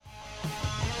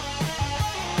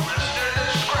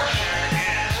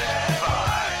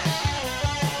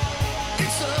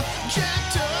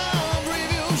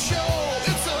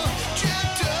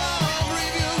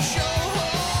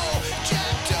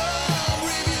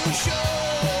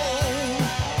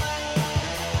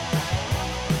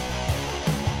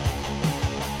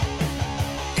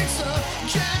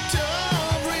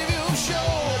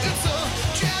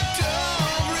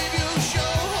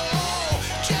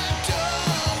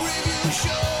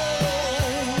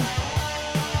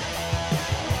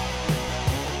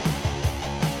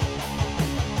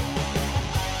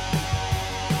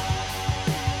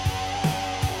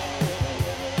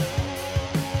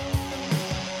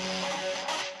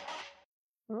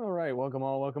right, welcome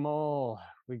all, welcome all.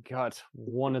 We got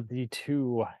one of the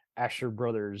two Asher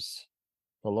brothers,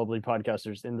 the lovely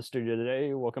podcasters, in the studio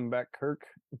today. Welcome back, Kirk.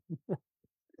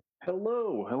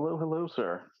 Hello,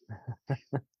 sir.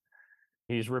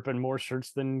 He's ripping more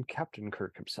shirts than Captain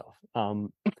Kirk himself.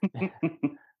 I'm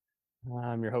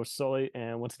your host, Sully,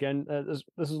 and once again, this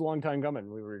is a long time coming.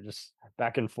 We were just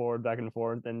back and forth,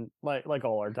 and like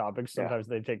all our topics, Yeah, sometimes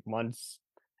they take months,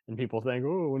 and people think,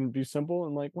 "Oh, it wouldn't be simple."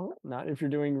 And like, well, not if you're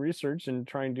doing research and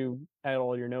trying to add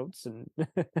all your notes and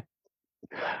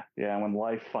yeah. When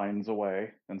life finds a way,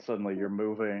 and suddenly you're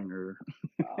moving,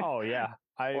 oh yeah,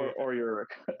 or your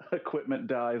equipment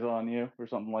dies on you, or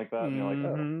something like that, and you're like,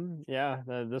 oh, Yeah,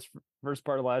 this first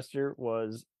part of last year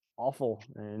was awful.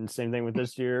 And same thing with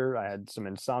this year. I had some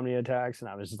insomnia attacks, and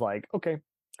I was just like, okay,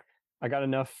 I got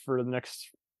enough for the next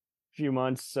few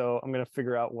months, so I'm going to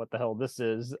figure out what the hell this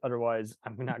is. Otherwise,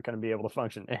 I'm not going to be able to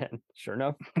function. And sure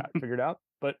enough, got it figured out.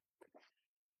 But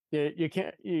you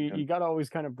can't, you got to always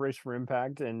kind of brace for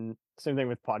impact. And same thing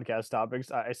with podcast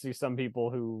topics. I see some people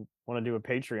who want to do a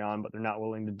Patreon, but they're not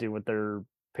willing to do what their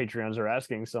Patreons are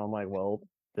asking. So I'm like, well,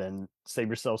 then save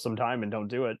yourself some time and don't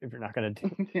do it if you're not going to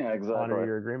yeah, honor exactly,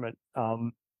 your agreement.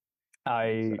 I,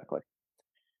 exactly.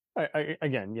 I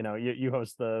again, you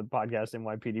host the podcast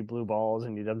NYPD Blue Balls,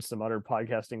 and you've done some other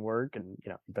podcasting work, and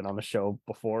you've been on the show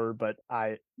before. But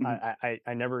Mhm.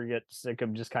 I never get sick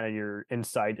of just kind of your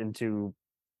insight into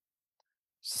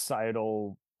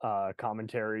societal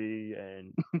commentary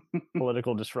and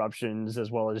political disruptions,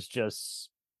 as well as just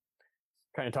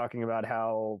kind of talking about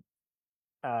how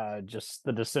just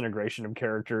the disintegration of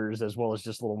characters, as well as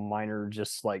just little minor,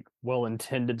 just like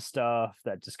well-intended stuff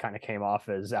that just kind of came off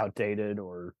as outdated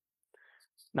or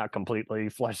not completely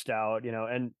fleshed out,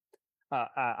 and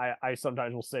I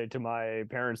sometimes will say to my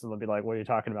parents, and they'll be like, "What are you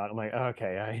talking about?" I'm like,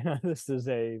 "Okay, this is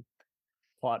a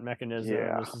plot mechanism.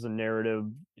 Yeah, This is a narrative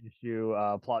issue,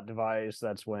 plot device.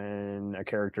 That's when a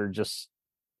character just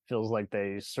feels like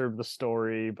they serve the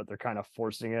story, but they're kind of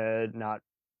forcing it, not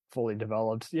fully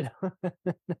developed." yeah.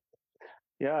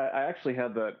 I actually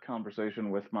had that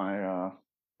conversation with my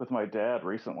dad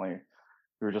recently.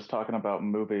 We were just talking about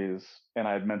movies, and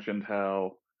I had mentioned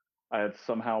how I had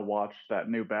somehow watched that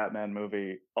new Batman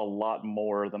movie a lot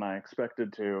more than I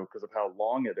expected to because of how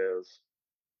long it is.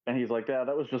 And he's like, "Yeah,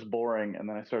 that was just boring." And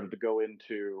then I started to go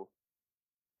into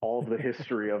all of the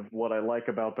history of what I like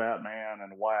about Batman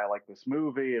and why I like this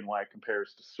movie and why it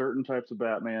compares to certain types of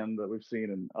Batman that we've seen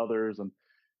and others.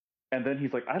 And then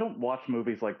he's like, "I don't watch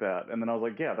movies like that." And then I was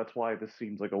like, "Yeah, that's why this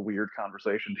seems like a weird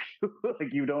conversation to you.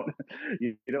 Like you don't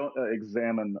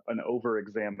examine and over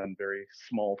examine very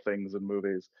small things in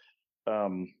movies."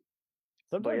 Um,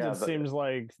 but Sometimes yeah, it seems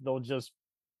like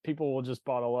people will just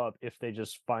bottle up if they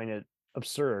just find it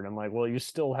absurd. I'm like, well, you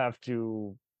still have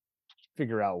to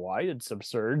figure out why it's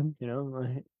absurd.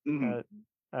 mhm, Uh,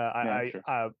 yeah, sure.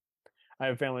 I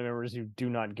have family members who do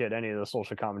not get any of the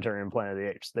social commentary in Planet of the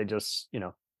Apes. They just, they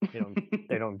don't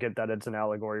they don't get that it's an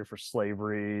allegory for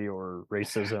slavery or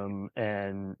racism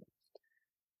and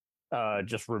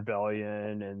just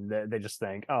rebellion, and they just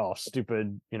think, oh,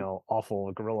 stupid,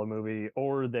 awful gorilla movie,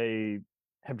 or they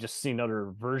have just seen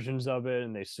other versions of it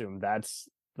and they assume that's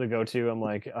the go-to. I'm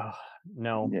like, oh,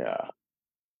 no. Yeah.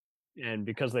 And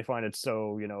because they find it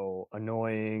so,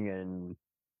 annoying and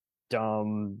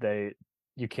dumb,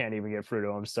 you can't even get through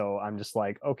to them. So I'm just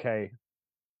like, okay,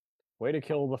 way to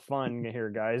kill the fun here,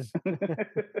 guys.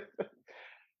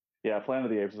 Yeah, Planet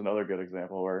of the Apes is another good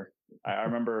example where I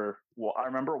remember. Well, I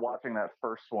remember watching that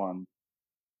first one.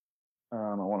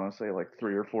 I want to say like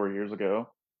 3 or 4 years ago,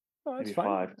 Oh, that's maybe fine.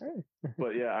 five. Hey.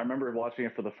 But yeah, I remember watching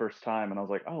it for the first time, and I was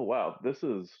like, "Oh wow, this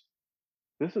is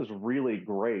really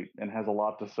great, and has a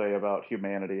lot to say about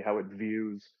humanity, how it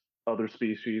views other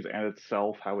species and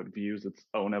itself, how it views its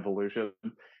own evolution."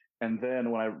 And then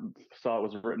when I saw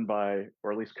it was written by,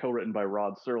 or at least co-written by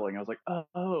Rod Serling, I was like,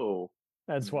 "Oh,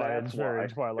 That's why that's it's very why."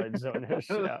 Twilight Zone-ish.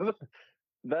 Yeah.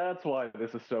 That's why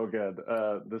this is so good.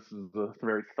 This is a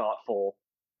very thoughtful,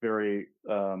 very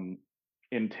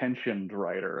intentioned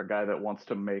writer, a guy that wants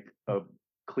to make a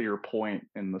clear point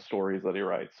in the stories that he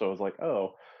writes. So I was like,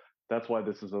 oh, that's why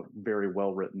this is a very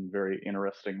well written, very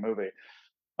interesting movie.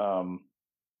 Um,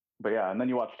 but yeah, and then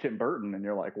you watch Tim Burton, and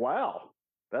you're like, wow,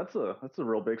 that's a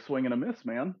real big swing and a miss,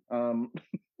 man. Thanks.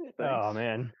 Oh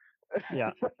man.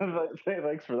 Yeah.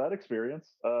 Thanks for that experience.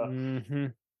 Hmm.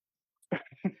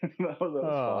 That was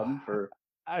Oh, fun for.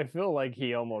 I feel like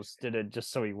he almost did it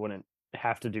just so he wouldn't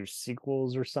have to do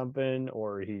sequels or something,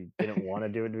 or he didn't want to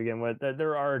do it to begin with.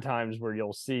 There are times where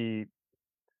you'll see,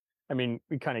 I mean,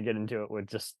 we kind of get into it with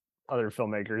just other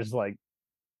filmmakers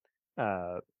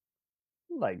uh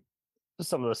like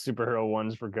some of the superhero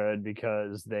ones were good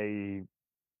because they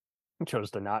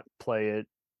chose to not play it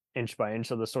inch by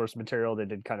inch of the source material. They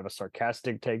did kind of a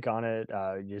sarcastic take on it.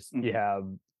 You Hmm. have,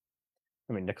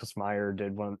 I mean, Nicholas Meyer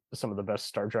did some of the best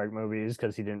Star Trek movies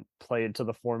because he didn't play it to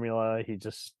the formula. He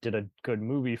just did a good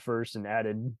movie first and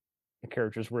added the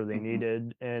characters where they Hmm.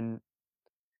 needed. And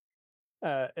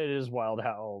it is wild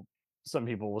how some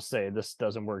people will say this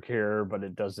doesn't work here, but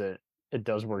it doesn't. It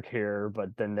does work here,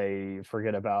 but then they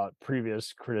forget about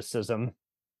previous criticism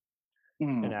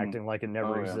and Hmm. acting like it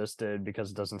never Oh yeah. existed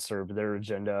because it doesn't serve their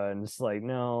agenda. And it's like,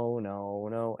 no, no,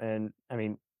 no. And I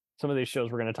mean, some of these shows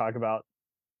we're going to talk about,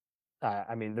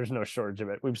 I mean, there's no shortage of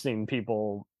it. We've seen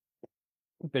people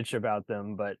bitch about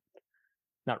them, but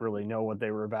not really know what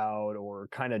they were about or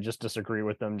kind of just disagree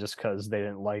with them just because they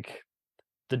didn't like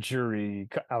the jury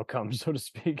outcome, so to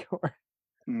speak, or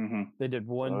Hmm. they did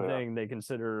one Oh yeah. thing they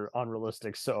consider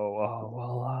unrealistic. So, oh,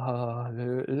 well,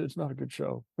 it's not a good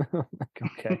show. Like,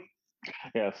 okay,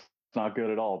 Yeah, it's not good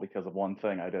at all because of one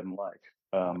thing I didn't like.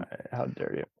 how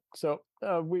dare you? So,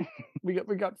 we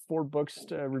got 4 books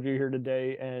to review here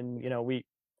today, and we've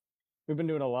been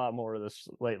doing a lot more of this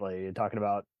lately, talking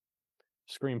about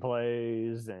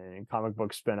screenplays and comic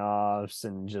book spin-offs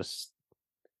and just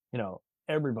you know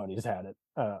everybody's had it.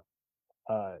 Uh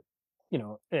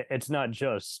it's not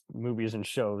just movies and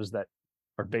shows that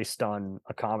are based on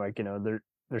a comic.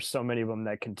 There's so many of them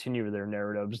that continue their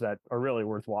narratives that are really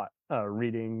worth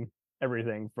reading.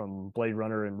 Everything from Blade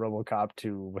Runner and RoboCop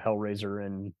to Hellraiser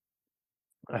and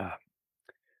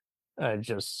uh,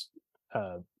 just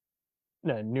uh,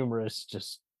 numerous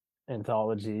just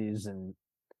anthologies and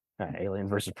Alien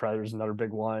versus Predator is another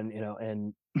big one.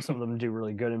 And some of them do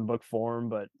really good in book form,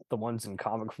 but the ones in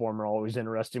comic form are always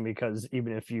interesting because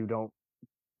even if you don't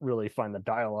really find the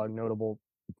dialogue notable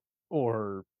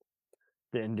or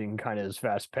the ending kind of is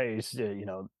fast paced,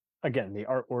 again, the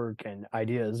artwork and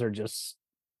ideas are just,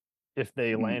 if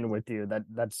they land with you,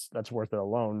 that's worth it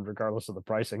alone, regardless of the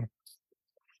pricing.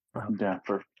 Yeah,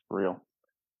 for real.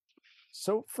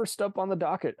 So first up on the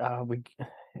docket, we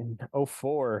in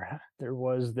 '04 there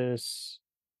was this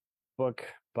book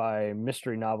by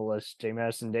mystery novelist J.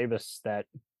 Madison Davis that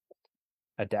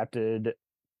adapted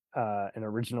an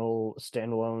original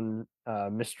standalone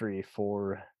mystery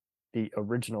for the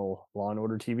original Law and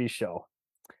Order TV show.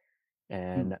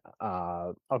 And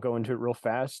I'll go into it real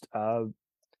fast.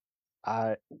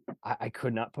 I, I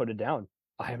could not put it down.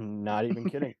 I am not even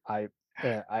kidding.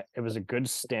 It was a good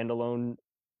standalone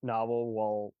novel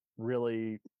while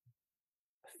really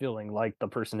feeling like the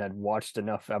person had watched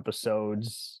enough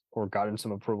episodes or gotten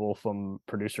some approval from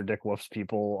producer Dick Wolf's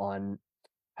people on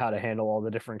how to handle all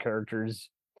the different characters.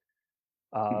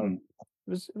 Uh, Hmm.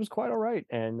 it was quite all right,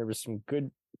 and there was some good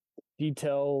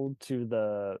detail to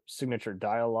the signature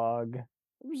dialogue.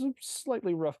 It was a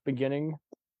slightly rough beginning,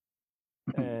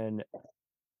 and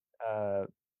uh,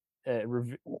 it,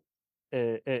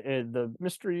 the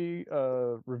mystery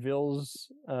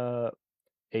reveals a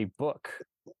book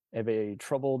of a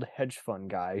troubled hedge fund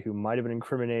guy who might have been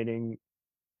incriminating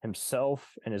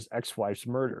himself and his ex-wife's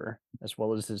murder, as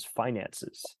well as his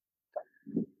finances.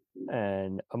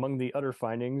 And among the other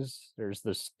findings, there's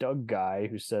this Doug guy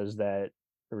who says that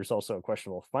there was also a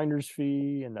questionable finder's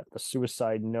fee and that the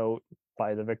suicide note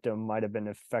by the victim might have been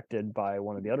affected by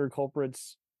one of the other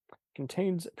culprits.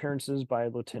 Contains appearances by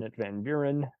Lieutenant Van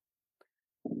Buren,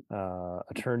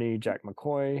 attorney Jack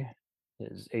McCoy,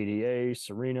 his ADA,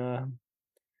 Serena,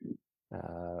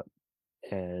 uh,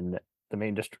 and the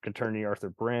main district attorney, Arthur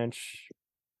Branch,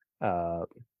 uh,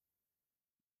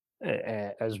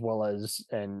 as well as,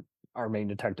 and our main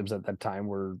detectives at that time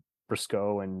were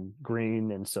Briscoe and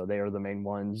Green. And so they are the main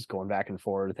ones going back and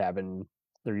forth, having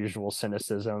their usual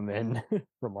cynicism and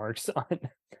remarks on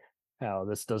how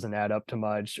this doesn't add up to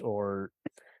much or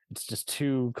it's just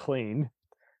too clean.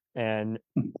 And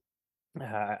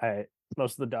I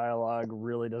most of the dialogue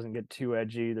really doesn't get too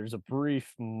edgy. There's a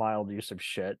brief, mild use of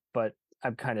shit, but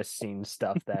I've kind of seen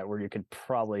stuff that where you could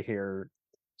probably hear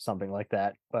something like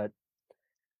that. But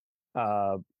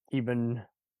uh, even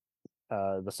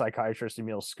the psychiatrist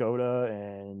Emil Skoda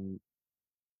and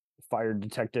fired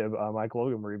detective Mike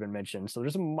Logan were even mentioned. So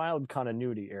there's a mild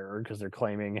continuity error because they're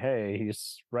claiming, hey,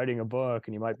 he's writing a book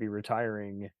and he might be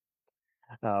retiring,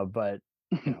 but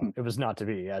it was not to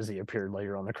be, as he appeared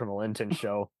later on the Criminal Intent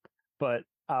show. But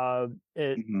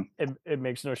it, Hmm. it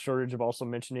makes no shortage of also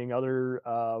mentioning other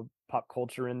pop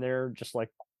culture in there, just like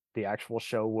the actual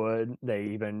show would. They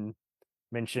even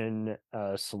mention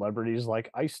celebrities like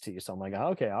Ice-T. So I'm like, oh,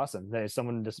 okay, awesome.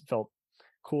 Someone just felt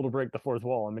cool to break the fourth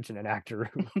wall and mention an actor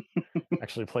who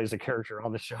actually plays a character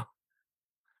on the show,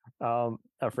 a Wow.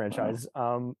 franchise.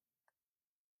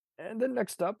 And then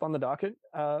next up on the docket,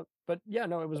 but yeah,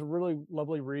 no, it was a really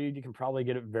lovely read. You can probably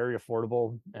get it very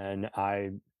affordable, and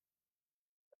I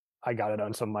got it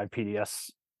on some of my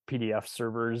PDF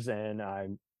servers, and I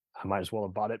might as well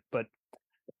have bought it. But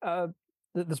uh,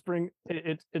 the spring,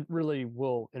 it really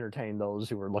will entertain those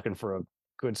who are looking for a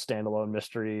good standalone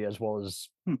mystery as well as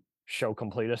Hmm. show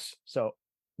completists. So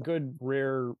good,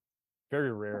 rare,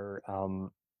 very rare,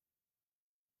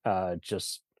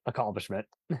 just accomplishment.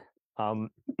 Um,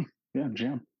 Yeah,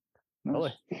 jam. Nice.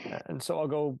 Really. And so I'll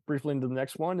go briefly into the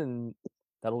next one, and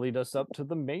that'll lead us up to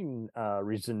the main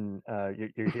reason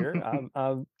you're here.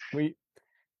 We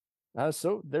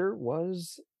so there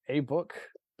was a book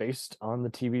based on the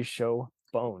TV show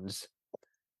Bones,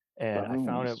 and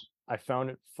Bones. I found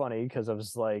it funny because I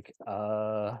was like,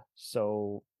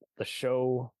 so the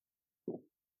show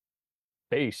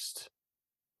based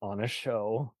on a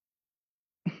show,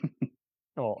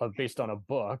 well, based on a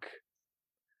book,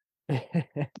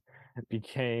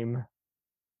 became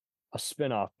a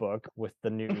spin-off book with the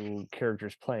new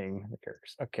characters playing the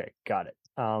characters. Okay, got it.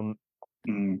 Mm.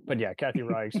 But yeah, Kathy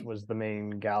Reichs was the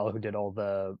main gal who did all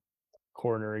the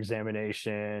coroner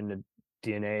examination,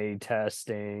 DNA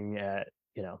testing.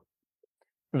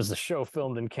 It was a show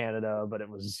filmed in Canada, but it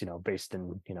was based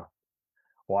in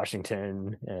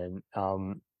Washington, and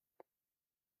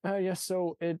yeah,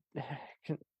 so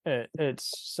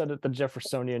it's set at the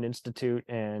Jeffersonian Institute,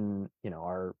 and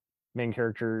our main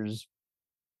characters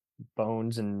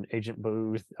Bones and Agent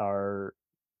Booth are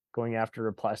going after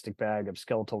a plastic bag of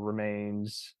skeletal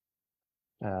remains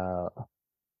uh,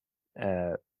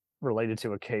 uh, related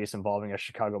to a case involving a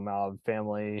Chicago mob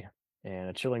family. And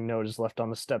a chilling note is left on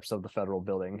the steps of the federal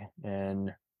building.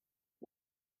 And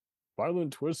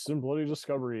violent twists and bloody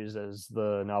discoveries, as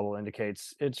the novel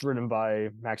indicates. It's written by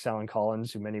Max Allan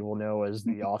Collins, who many will know as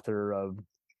the author of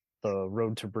the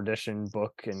Road to Perdition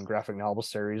book and graphic novel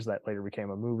series that later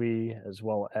became a movie, as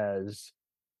well as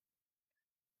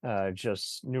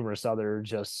just numerous other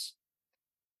just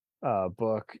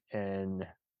book and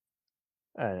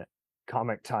uh,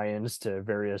 comic tie-ins to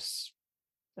various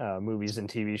movies and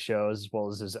TV shows, as well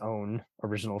as his own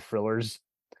original thrillers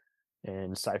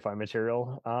and sci-fi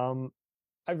material.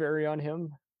 I vary on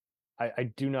him.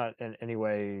 I do not in any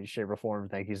way, shape, or form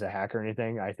think he's a hack or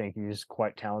anything. I think he's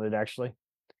quite talented, actually.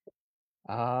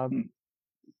 Uh, Mm.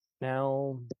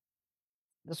 Now,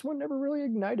 this one never really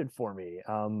ignited for me.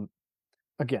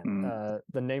 Again, Mm.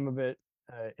 the name of it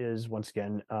is once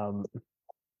again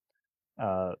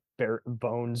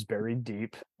Bones Buried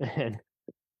Deep, and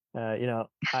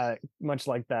much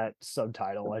like that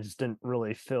subtitle, I just didn't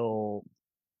really feel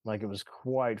like it was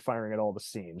quite firing at all the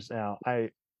seams. Now,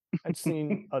 I'd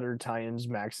seen other tie-ins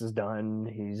Max has done.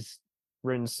 He's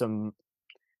written some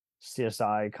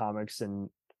CSI comics and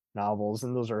novels,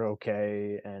 and those are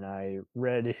okay. And I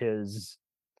read his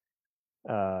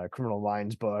Criminal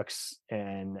Minds books,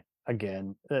 and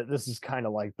again, this is kind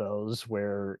of like those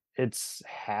where it's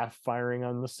half firing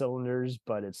on the cylinders,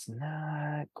 but it's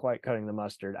not quite cutting the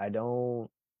mustard. I don't.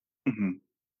 Mhm.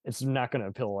 It's not going to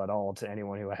appeal at all to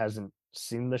anyone who hasn't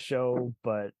seen the show,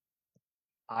 but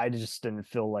I just didn't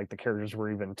feel like the characters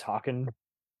were even talking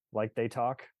like they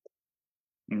talk.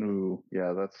 Ooh,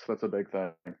 yeah, that's a big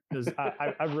thing. Because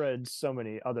I've read so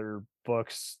many other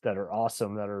books that are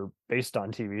awesome that are based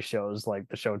on TV shows like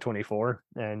the show 24,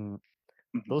 and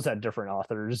Mhm. those had different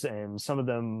authors, and some of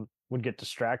them would get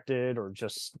distracted or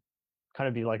just kind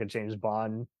of be like a James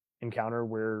Bond encounter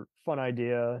where fun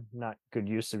idea, not good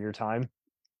use of your time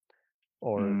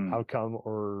or Mm. outcome,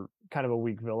 or kind of a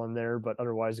weak villain there, but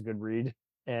otherwise a good read.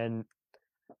 And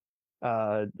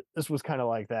this was kind of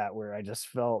like that, where I just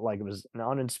felt like it was an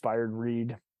uninspired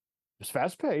read. It was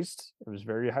fast paced. It was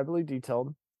very heavily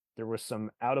detailed. There was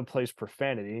some out of place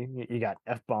profanity. You got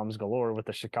f bombs galore with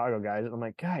the Chicago guys. I'm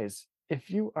like, guys, if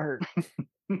you are,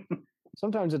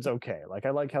 sometimes it's okay. Like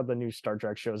I like how the new Star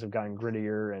Trek shows have gotten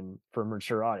grittier and for a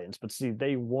mature audience. But see,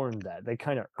 they warned that. They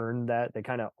kind of earned that. They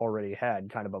kind of already had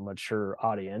kind of a mature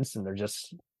audience, and they're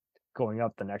just going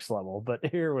up the next level. But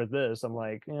here with this, I'm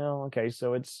like, okay,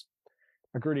 so it's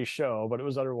a gritty show, but it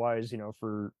was otherwise,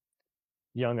 for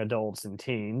young adults and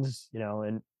teens,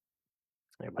 and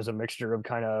it was a mixture of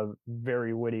kind of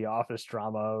very witty office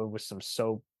drama with some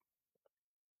soapy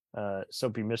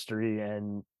mystery,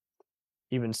 and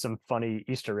even some funny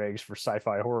Easter eggs for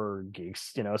sci-fi horror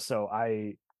geeks, So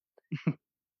I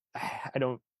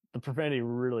don't, the profanity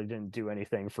really didn't do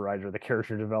anything for either the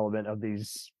character development of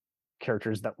these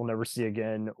characters that we'll never see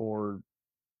again,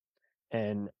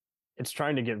 and it's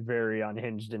trying to get very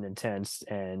unhinged and intense,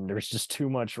 and there's just too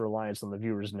much reliance on the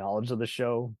viewer's knowledge of the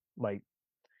show. Like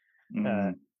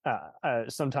uh,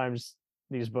 Mm. sometimes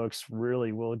these books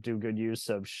really will do good use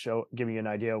of giving you an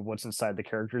idea of what's inside the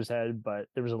character's head, but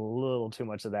there was a little too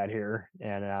much of that here,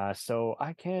 and so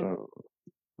I can't So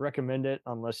recommend it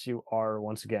unless you are,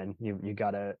 once again, you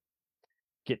gotta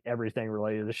get everything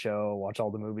related to the show, watch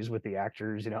all the movies with the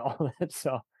actors, all that.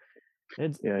 So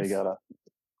it's yeah, you it's gotta.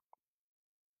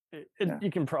 it, Yeah. you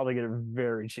can probably get it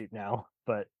very cheap now,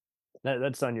 but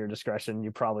that's on your discretion.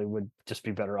 You probably would just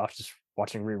be better off just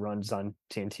watching reruns on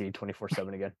TNT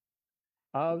 24/7 again.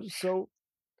 So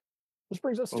this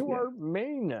brings us Oh to yeah. our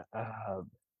main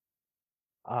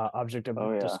object of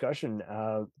Oh yeah. discussion.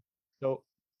 So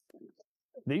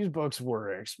these books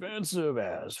were expensive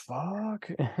as fuck.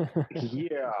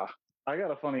 Yeah. I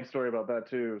got a funny story about that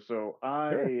too. Sure.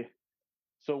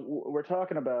 We're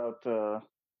talking about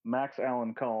Max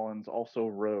Allan Collins also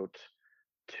wrote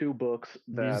two books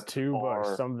These that two books,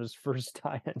 are some of his first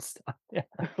tie-in stuff. Yeah.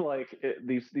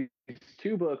 these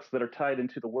two books that are tied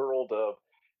into the world of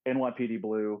NYPD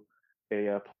Blue,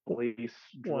 a police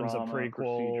One's a drama prequel,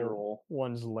 procedural.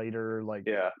 one's later, like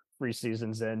Yeah. 3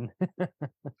 seasons in.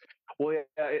 Well,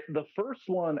 yeah. The first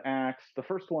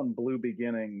one, Blue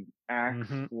Beginning, acts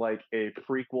Hmm. like a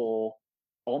prequel,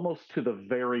 almost to the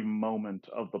very moment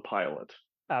of the pilot.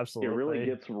 It really Absolutely.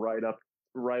 gets right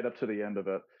up to the end of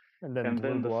it. And then And Blue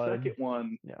then the Blood. second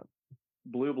one, Yeah.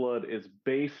 Blue Blood, is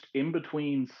based in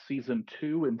between season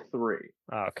 2 and 3.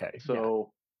 Okay. Yeah.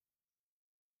 So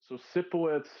so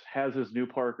Sipowicz has his new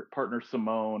partner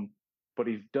Simone, but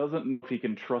he doesn't know if he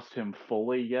can trust him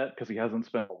fully yet because he hasn't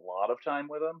spent a lot of time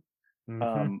with him. Hmm.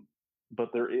 Um,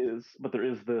 but there is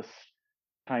this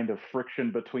kind of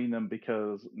friction between them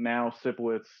because now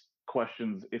Sipowicz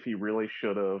questions if he really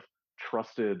should have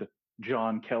trusted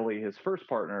John Kelly, his first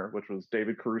partner, which was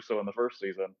David Caruso in the first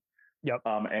season, Yep.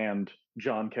 and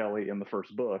John Kelly in the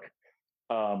first book.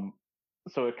 Um,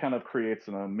 so it kind of creates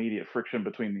an immediate friction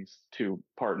between these two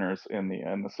partners in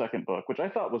the second book, which I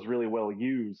thought was really well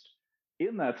used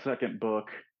in that second book,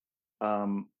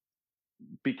 um,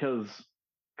 because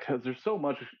there's so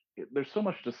much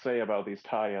to say about these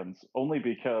tie-ins. Only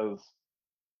because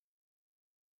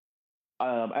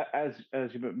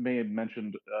as you may have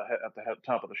mentioned at the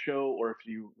top of the show, or if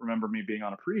you remember me being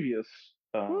on a previous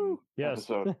Woo. Yes.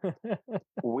 episode,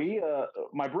 we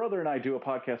my brother and I do a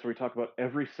podcast where we talk about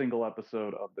every single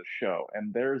episode of the show,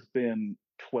 and there's been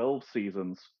 12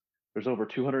 seasons. There's over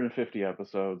 250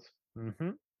 episodes, Hmm.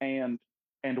 and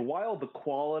while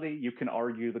you can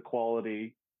argue the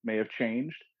quality may have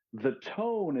changed, the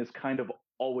tone has kind of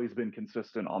always been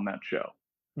consistent on that show.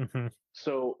 Hmm.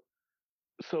 So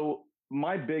so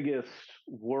my biggest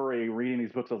worry reading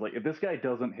these books, I was like, if this guy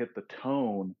doesn't hit the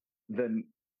tone, then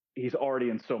he's already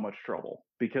in so much trouble,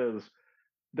 because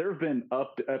there have been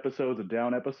up episodes and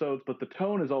down episodes, but the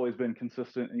tone has always been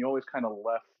consistent, and you always kind of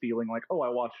left feeling like, oh, I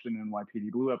watched an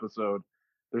NYPD Blue episode.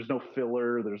 There's no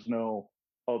filler. There's no,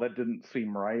 oh, that didn't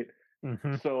seem right.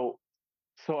 Hmm. So,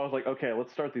 so I was like, okay,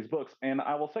 let's start these books, and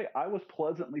I will say I was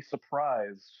pleasantly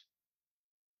surprised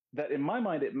that in my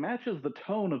mind it matches the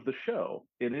tone of the show.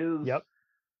 Yep.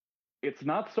 It's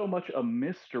not so much a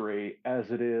mystery as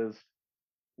it is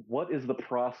what is the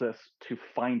process to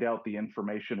find out the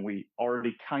information we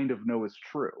already kind of know is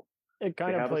true. It They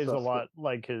kind of have a plays a suspect. lot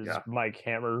like his Yeah. Mike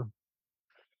Hammer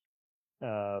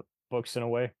uh, books in a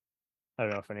way. I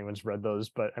don't know if anyone's read those,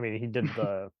 but I mean, he did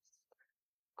the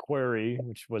Query,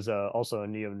 which was also a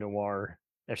neo noir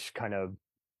ish kind of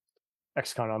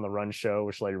ex-con on the Run show,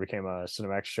 which later became a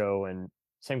Cinemax show, and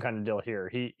same kind of deal here.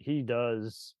 He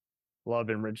does love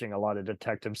enriching a lot of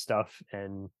detective stuff,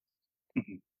 and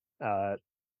uh,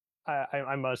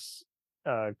 I must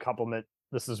compliment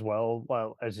this as well.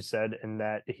 Well, as you said, in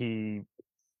that he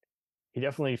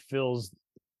definitely feels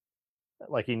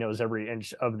like he knows every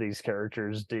inch of these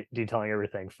characters, detailing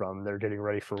everything from they're getting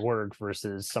ready for work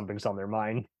versus something's on their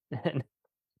mind, and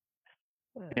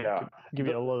Yeah. give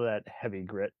you The, a little of that heavy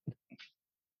grit.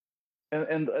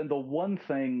 and the one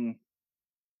thing,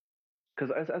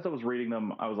 because as I was reading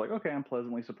them, I was like, okay, I'm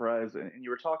pleasantly surprised. And you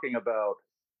were talking about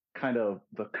kind of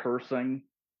the cursing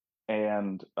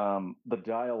and the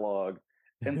dialogue,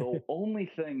 and the only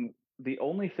thing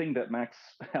that Max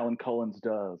Allan Collins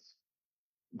does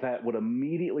that would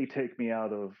immediately take me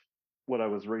out of what I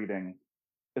was reading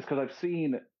is because I've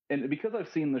seen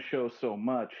the show so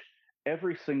much,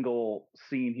 every single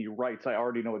scene he writes, I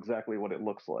already know exactly what it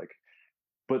looks like.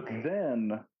 But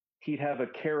then he'd have a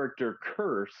character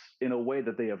curse in a way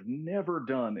that they have never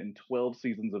done in 12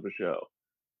 seasons of a show.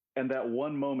 And that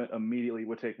one moment immediately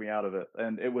would take me out of it.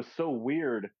 And it was so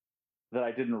weird that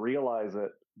I didn't realize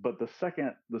it. But the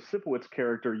second the Sipowicz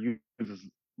character uses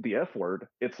the F word,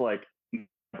 it's like,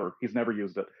 He's never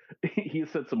used it. He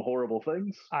said some horrible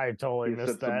things. I totally He said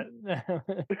missed some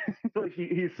that.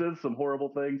 he says some horrible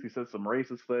things. He says some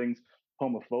racist things,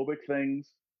 homophobic things,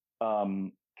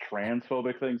 um,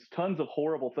 transphobic things, tons of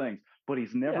horrible things. But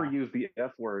he's never Yeah. used the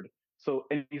F word. So,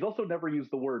 and he's also never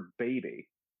used the word baby.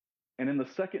 And in the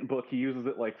second book, he uses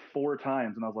it like 4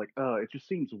 times, and I was like, oh, it just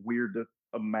seems weird to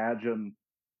imagine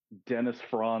Dennis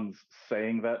Franz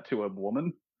saying that to a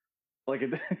woman. Like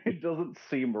it, it doesn't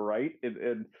seem right.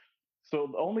 And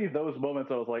so only those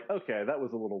moments I was like, okay, that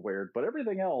was a little weird. But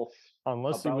everything else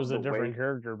Unless he was about a the different way,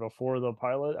 character before the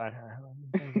pilot. I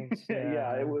don't think it's yeah,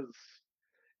 yeah. it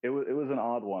was an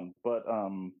odd one. But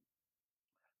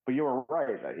you were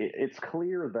right. It's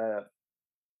clear that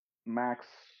Max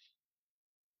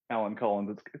Allen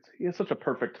Collins, he has such a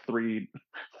perfect three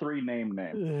name.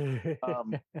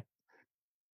 Um,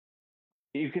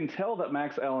 you can tell that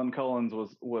Max Allen Collins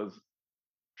was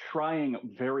trying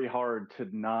very hard to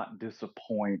not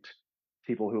disappoint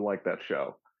people who like that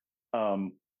show,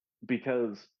 um,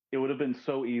 because it would have been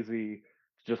so easy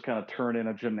to just kind of turn in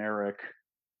a generic,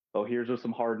 oh, here's just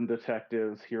some hardened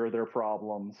detectives, here are their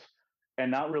problems,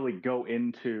 and not really go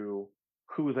into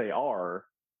who they are.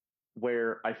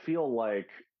 Where I feel like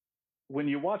when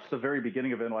you watch the very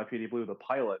beginning of NYPD Blue, the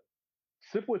pilot,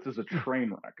 Sipowicz is a train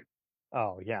wreck,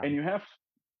 Oh yeah. and you have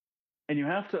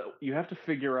to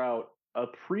figure out a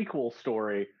prequel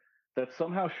story that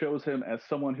somehow shows him as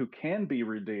someone who can be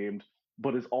redeemed,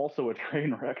 but is also a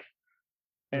train wreck.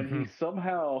 And Hmm.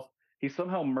 he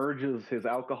somehow merges his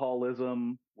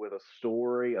alcoholism with a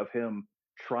story of him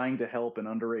trying to help an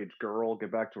underage girl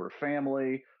get back to her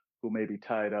family who may be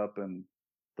tied up in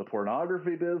the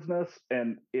pornography business.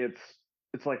 And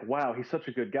it's like, wow, he's such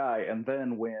a good guy. And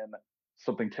then when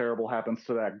something terrible happens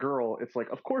to that girl, it's like,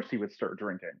 of course he would start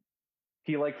drinking.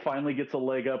 He like finally gets a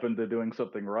leg up into doing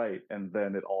something right, and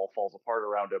then it all falls apart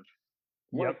around him,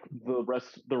 like Yep.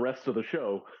 the rest of the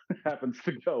show happens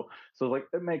to go. So like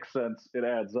it makes sense, it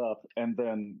adds up, and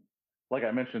then like I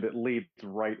mentioned, it leads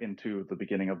right into the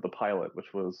beginning of the pilot,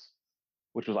 which was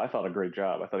I thought a great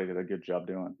job. I thought he did a good job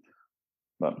doing.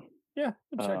 But Yeah,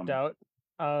 it checked um, out.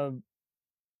 Um,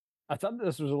 I thought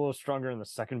this was a little stronger in the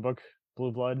second book,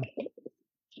 Blue Blood,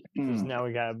 because hmm, now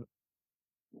we have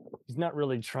he's not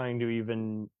really trying to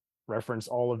even reference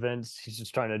all events. He's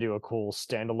just trying to do a cool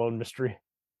standalone mystery.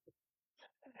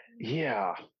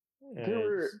 yeah, there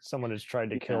were Someone has tried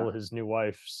to yeah, kill his new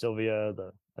wife, Sylvia,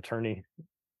 the attorney.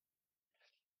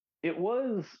 it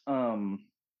was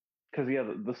because yeah,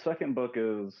 the second book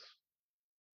is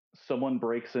someone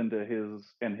breaks into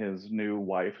his new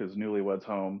wife, his newlywed's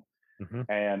home, Hmm.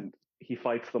 and he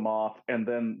fights them off. And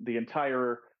then the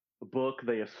entire book,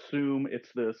 they assume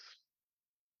it's this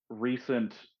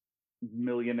recent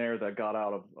millionaire that got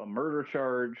out of a murder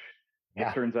charge. Yeah.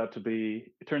 It turns out to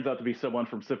be someone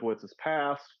from Sipowitz's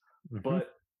past. Hmm. But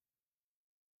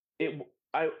it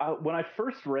I when I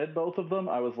first read both of them,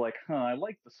 I was like, huh, I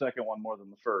like the second one more than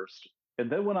the first. And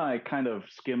then when I kind of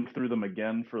skimmed through them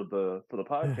again for the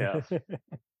podcast,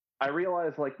 I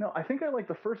realized like, no, I think I like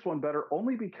the first one better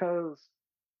only because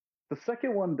the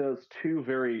second one does two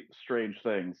very strange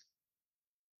things.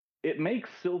 It makes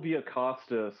Sylvia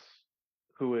Costas,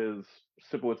 who is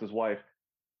Sipowitz's wife,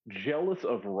 jealous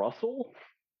of Russell,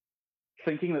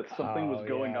 thinking that something was Oh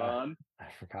going yeah, on I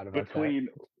forgot about that. between.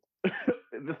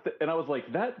 And I was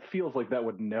like, that feels like that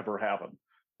would never happen.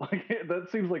 Like that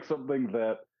seems like something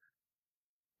that,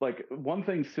 like, one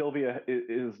thing Sylvia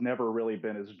is never really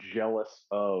been is jealous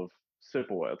of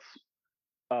Sipowicz,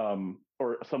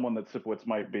 or someone that Sipowicz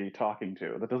might be talking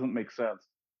to. That doesn't make sense.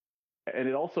 And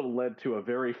it also led to a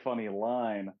very funny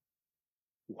line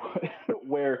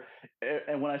where,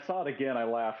 and when I saw it again, I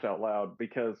laughed out loud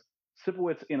because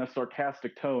Sipowicz, in a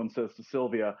sarcastic tone, says to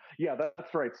Sylvia, "Yeah,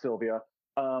 that's right, Sylvia.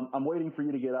 I'm waiting for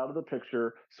you to get out of the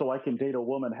picture so I can date a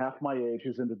woman half my age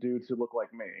who's into dudes who look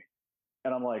like me."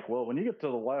 And I'm like, well, when you get to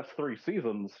the last 3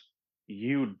 seasons,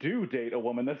 you do date a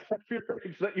woman that's half your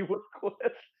age that you work with,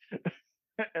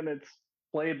 and it's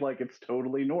played like it's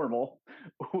totally normal,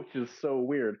 which is so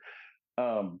weird.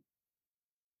 Um,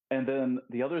 and then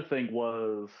the other thing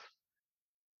was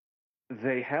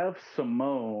they have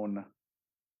Simone.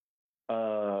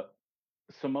 Uh,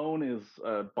 Simone is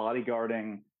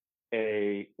bodyguarding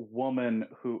a woman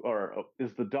who, or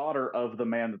is the daughter of the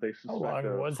man that they How suspect long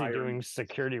of was he hiring. doing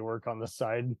security work on the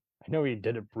side? I know he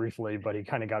did it briefly, but he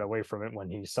kind of got away from it when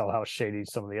he saw how shady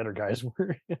some of the other guys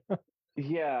were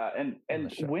Yeah, and on the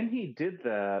and show. when he did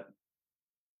that,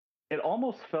 it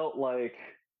almost felt like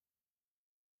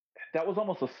that was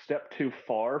almost a step too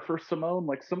far for Simone.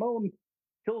 Like Simone,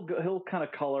 he'll kind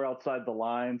of color outside the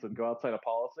lines and go outside of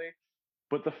policy.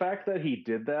 But the fact that he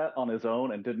did that on his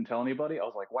own and didn't tell anybody, I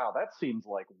was like, wow, that seems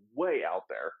like way out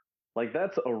there. Like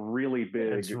that's a really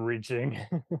It's big reaching.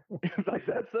 like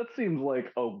that seems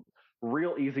like a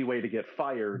real easy way to get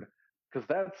fired because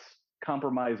that's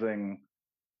compromising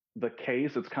the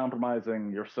case, it's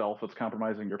compromising yourself, it's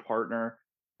compromising your partner,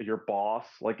 your boss.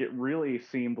 Like it really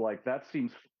seemed like that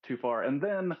seems too far. And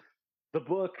then the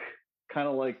book, kind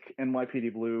of like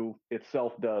NYPD Blue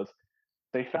itself does,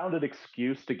 they found an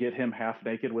excuse to get him half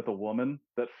naked with a woman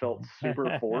that felt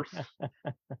super forced,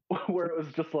 where it was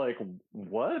just like,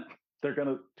 what? They're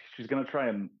gonna, she's gonna try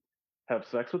and have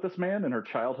sex with this man in her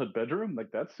childhood bedroom?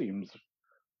 Like that seems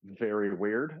very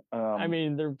weird. I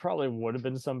mean, there probably would have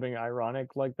been something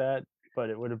ironic like that, but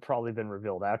it would have probably been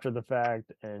revealed after the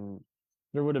fact, and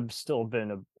there would have still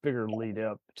been a bigger lead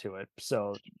up to it.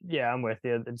 So, yeah, I'm with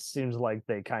you. It seems like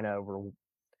they kind of were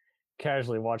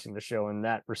casually watching the show in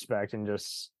that respect and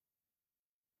just,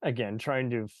 again,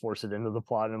 trying to force it into the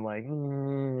plot. And like,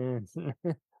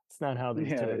 it's not how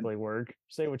these Yeah, typically work.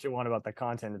 Say what you want about the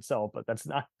content itself, but that's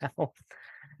not how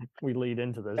we lead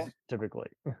into this typically.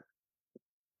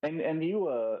 and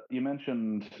you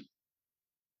mentioned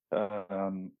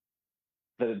um,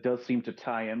 that it does seem to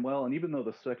tie in well. And even though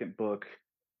the second book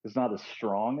is not as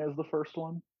strong as the first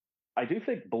one, I do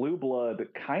think Blue Blood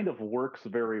kind of works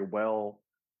very well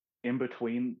in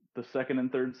between the second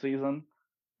and third season,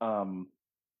 um,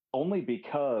 only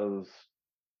because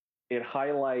it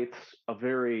highlights a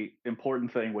very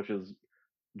important thing, which is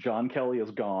John Kelly is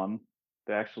gone.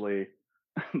 They actually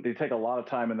they take a lot of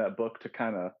time in that book to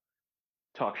kind of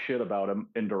talk shit about him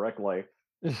indirectly.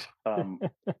 Um,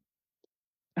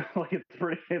 like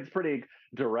it's pretty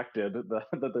directed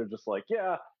that they're just like,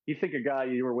 yeah, you think a guy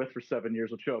you were with for 7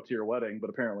 years would show up to your wedding, but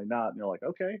apparently not, and you're like,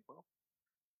 okay, well,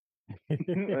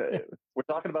 we're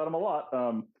talking about him a lot.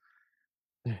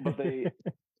 But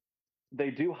they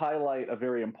do highlight a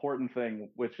very important thing,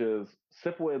 which is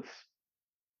Sipowicz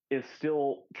is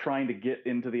still trying to get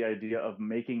into the idea of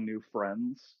making new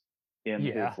friends in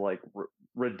his Yeah. like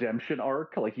redemption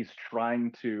arc. Like he's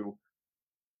trying to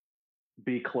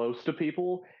be close to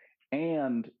people,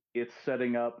 and it's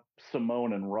setting up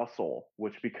Simone and Russell,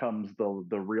 which becomes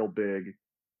the real big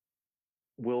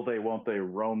will they won't they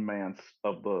romance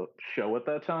of the show at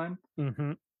that time.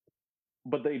 Hmm.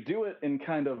 But they do it in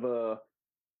kind of a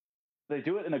they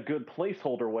do it in a good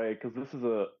placeholder way because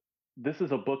this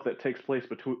is a book that takes place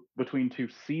between two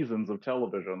seasons of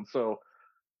television. So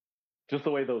just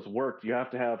the way those work, you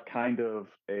have to have kind of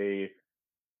a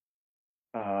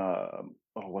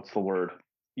what's the word?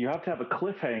 You have to have a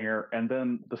cliffhanger, and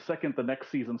then the second the next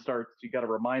season starts, you got to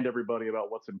remind everybody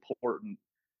about what's important.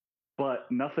 But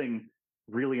nothing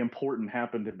really important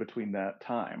happened in between that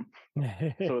time.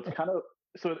 So it's kind of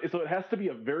so it has to be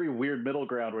a very weird middle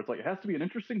ground where it's like it has to be an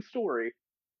interesting story,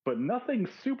 but nothing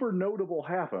super notable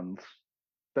happens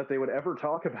that they would ever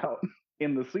talk about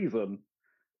in the season,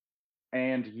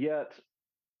 and yet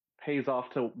pays off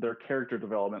to their character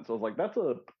development. So I was like,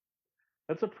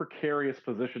 that's a precarious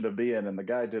position to be in, and the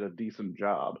guy did a decent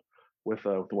job with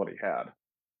what he had.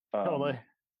 Totally.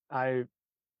 I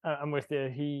I'm with you.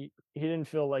 He didn't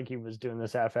feel like he was doing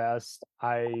this half-assed.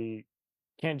 I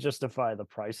can't justify the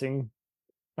pricing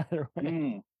either way.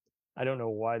 mm, I don't know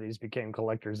why these became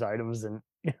collector's items, and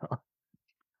you know,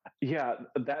 yeah,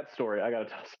 that story I got to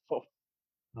tell. So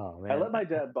oh man, I let my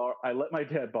dad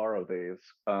borrow these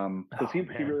because oh he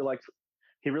man, he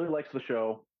really likes the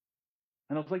show,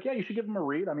 and I was like, yeah, you should give them a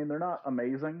read. I mean, they're not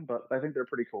amazing, but I think they're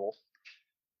pretty cool.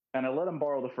 And I let him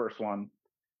borrow the first one,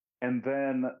 and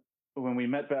then when we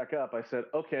met back up, I said,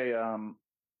 okay,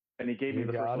 and he gave me you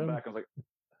the first got one him. back. I was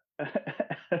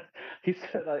like, he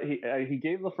said he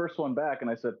gave the first one back,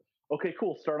 and I said, okay,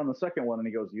 cool, start on the second one. And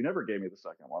he goes, you never gave me the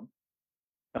second one.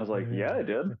 I was like, yeah, I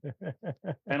did.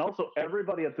 And also,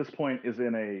 everybody at this point is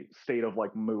in a state of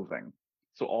like moving,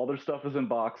 so all their stuff is in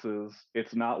boxes.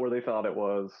 It's not where they thought it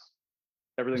was.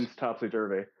 Everything's topsy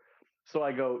turvy. So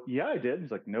I go, yeah, I did.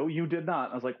 He's like, no, you did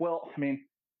not. I was like, well, I mean,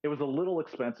 it was a little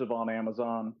expensive on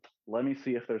Amazon. Let me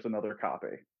see if there's another copy.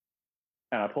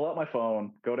 And I pull out my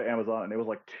phone, go to Amazon, and it was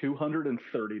like $230.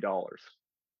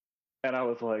 And I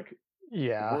was like,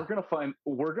 Yeah. we're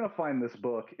gonna find this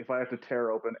book if I have to tear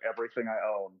open everything I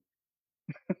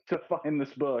own to find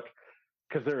this book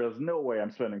because there is no way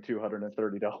I'm spending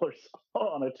 $230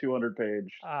 on a 200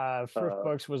 page. Thrift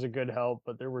Books was a good help,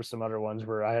 but there were some other ones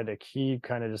where I had to keep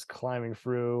kind of just climbing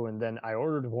through, and then I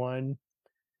ordered one,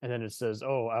 and then it says,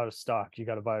 "Oh, out of stock. You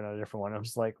got to buy another different one." I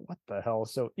was like, "What the hell?"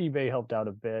 So eBay helped out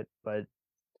a bit, but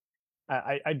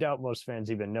I doubt most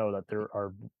fans even know that there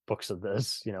are books of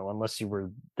this, you know, unless you were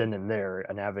then and there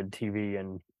an avid TV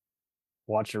and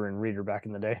watcher and reader back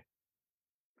in the day.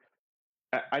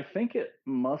 I think it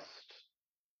must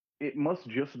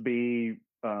just be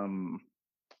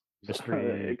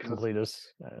Mystery because completist.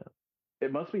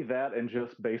 it must be that and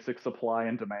just basic supply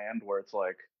and demand where it's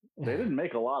like they didn't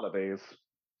make a lot of these.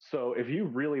 So if you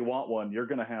really want one, you're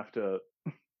going to have to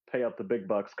pay up the big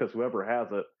bucks because whoever has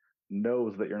it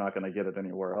knows that you're not going to get it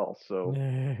anywhere else. So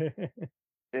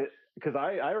it because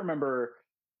I remember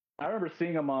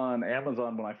seeing them on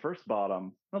Amazon when I first bought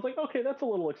them. I was like, okay, that's a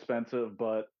little expensive,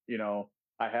 but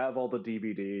I have all the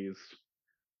DVDs.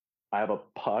 I have a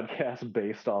podcast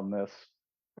based on this.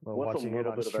 Well, What's a watching it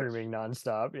little on bit of streaming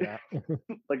nonstop. Yeah.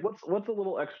 like what's a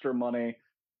little extra money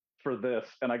for this?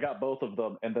 And I got both of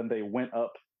them, and then they went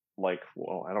up like,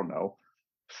 well, I don't know,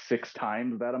 6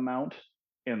 times that amount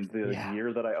in the Yeah.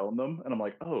 year that I own them. And I'm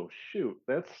like, oh shoot,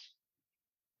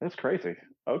 that's crazy.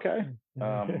 Okay.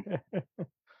 Um,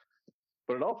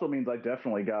 but it also means I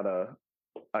definitely gotta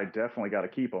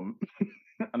keep them,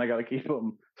 and I gotta keep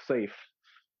them safe,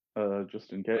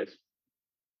 just in case.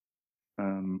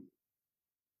 Um,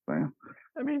 yeah.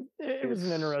 I mean, it was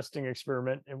an It's interesting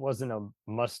experiment. It wasn't a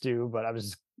must do, but I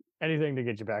was anything to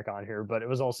get you back on here. But it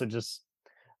was also just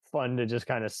fun to just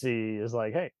kind of see is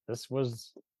like, hey, this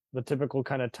was the typical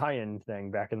kind of tie-in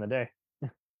thing back in the day.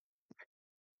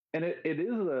 and it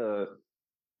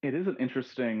is an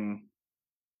interesting.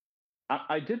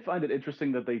 I did find it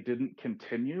interesting that they didn't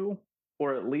continue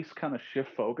or at least kind of shift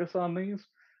focus on these,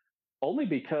 only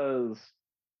because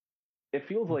it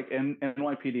feels like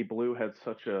NYPD Blue had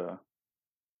such a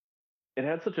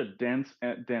dense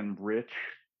and rich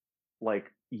like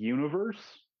universe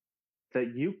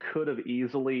that you could have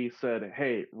easily said,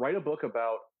 "Hey, write a book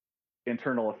about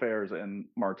internal affairs in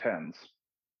Martens."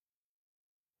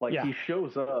 Like Yeah. he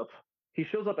shows up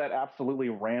at absolutely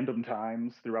random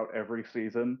times throughout every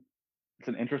season. It's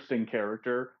an interesting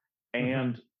character,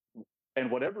 Hmm.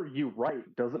 and whatever you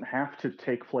write doesn't have to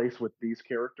take place with these I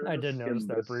characters did notice in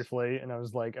that this. briefly, and I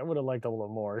was like, I would have liked a little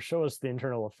more. Show us the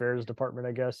internal affairs department,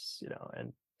 I guess,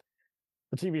 and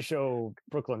the TV show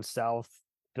Brooklyn South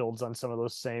builds on some of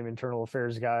those same internal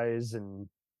affairs guys and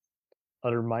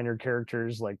other minor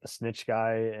characters like the snitch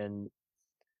guy and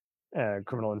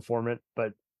criminal informant.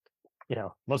 But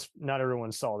most not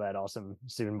everyone saw that awesome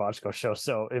Stephen Bochco show,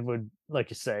 so it would, like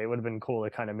you say, it would have been cool to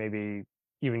kind of maybe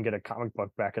even get a comic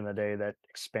book back in the day that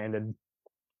expanded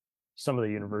some of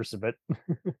the universe a bit.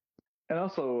 And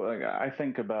also, like, I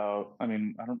think about. I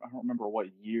mean, I don't remember what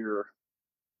year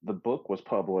the book was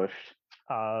published,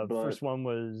 but First one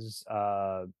was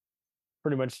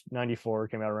pretty much 94,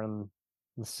 came out around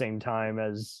the same time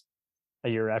as a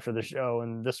year after the show.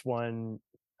 And this one,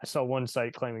 I saw one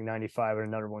site claiming 95 and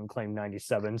another one claimed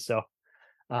 97. So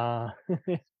uh,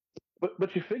 it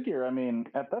you figure, I mean,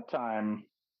 at that time,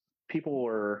 people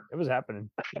were was happening.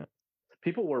 Yeah.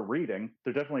 people were reading.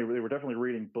 They were definitely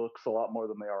reading books a lot more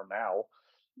than they are now.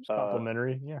 It's Uh,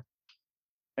 complimentary. Yeah.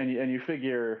 and you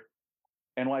figure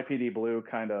NYPD Blue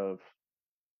kind of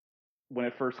when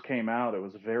it first came out, it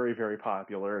was very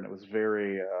popular, and it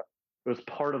was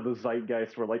part of the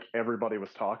zeitgeist where like everybody was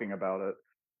talking about it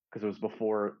because it was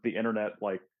before the internet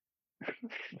like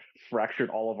fractured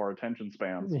all of our attention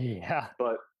spans. Yeah.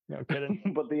 But No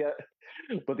kidding. but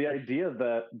the idea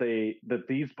that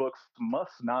these books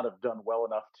must not have done well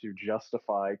enough to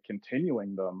justify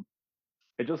continuing them,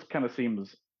 it just kind of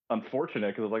seems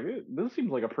unfortunate because like this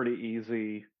seems like a pretty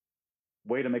easy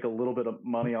way to make a little bit of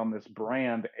money on this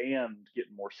brand and get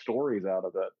more stories out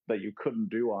of it that you couldn't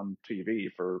do on TV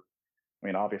for, I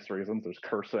mean, obvious reasons. There's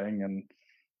cursing and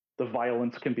the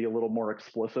violence can be a little more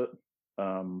explicit.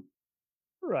 Um,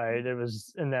 Right. It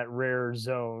was in that rare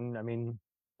zone. I mean,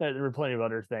 there were plenty of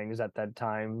other things at that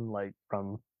time, like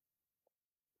from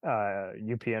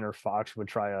UPN or Fox would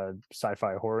try a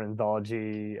sci-fi horror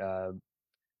anthology.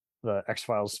 The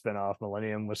X-Files spinoff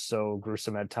Millennium was so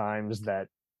gruesome at times that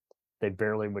they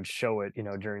barely would show it,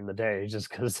 during the day just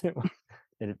because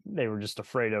they were just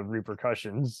afraid of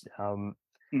repercussions.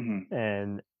 mhm.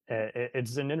 And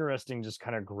it's an interesting, just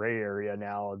kind of gray area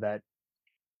now that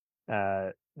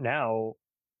now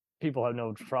people have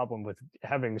no problem with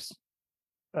having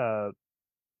uh,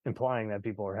 implying that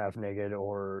people are half naked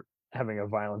or having a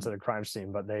violence at a crime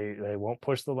scene, but they won't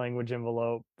push the language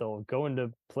envelope. They'll go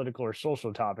into political or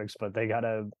social topics, but they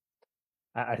gotta.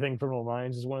 I think Criminal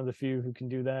Minds is one of the few who can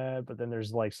do that. But then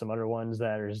there's like some other ones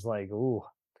that are just like, ooh,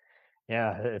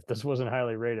 yeah, if this wasn't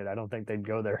highly rated, I don't think they'd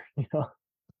go there.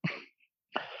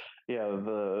 Yeah,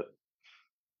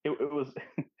 it was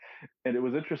and it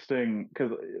was interesting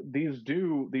because these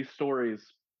stories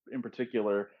in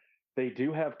particular, they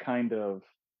do have kind of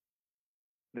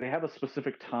they have a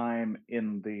specific time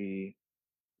in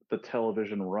the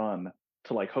television run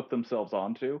to like hook themselves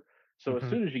onto. So Hmm. as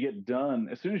soon as you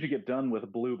get done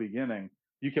with Blue Beginning,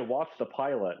 you can watch the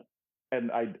pilot.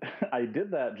 And I I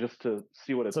did that just to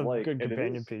see what It's it's a like, good and it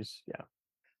companion is, piece. Yeah.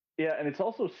 yeah, and it's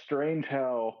also strange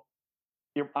how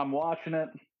I'm watching it,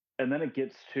 and then it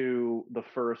gets to the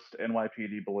first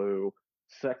NYPD Blue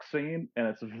sex scene, and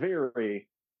it's very,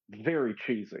 very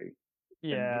cheesy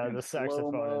Yeah, and the slow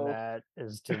saxophone in mo. that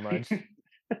is too much.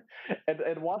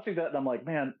 And watching that, and I'm like,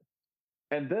 man.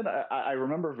 And then I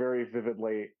remember very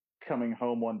vividly coming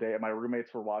home one day, and my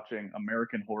roommates were watching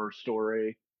American Horror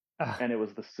Story, Ah, and it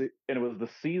was the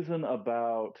season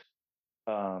about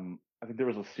I think there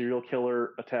was a serial killer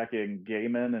attacking gay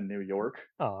men in New York,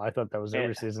 oh, I thought that was and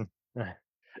every season.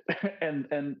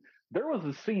 and there was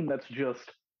a scene that's just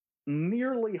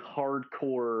nearly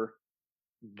hardcore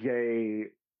gay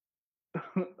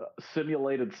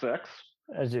simulated sex,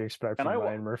 As you expect and from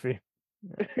Ryan Murphy.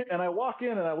 Yeah. and I walk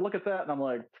in and I look at that and I'm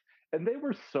like, and they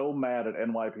were so mad at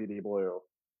NYPD Blue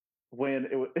when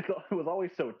it was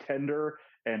always so tender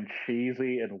and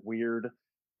cheesy and weird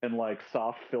and like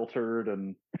soft filtered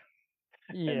and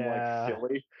like Yeah.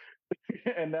 silly.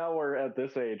 And now we're at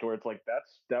this age where it's like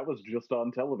that was just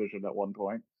on television at one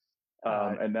point.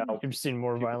 And now You've seen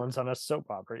more people, violence on a soap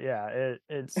opera. Yeah,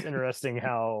 it's interesting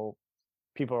how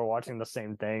people are watching the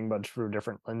same thing but through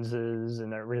different lenses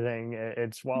and everything.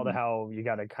 It's wild hmm, how you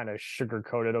got to kind of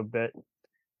sugarcoat it a bit.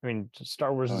 I mean,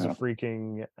 Star Wars oh is a yeah,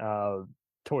 freaking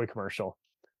toy commercial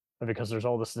because there's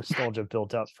all this nostalgia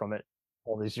built up from it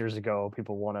all these years ago.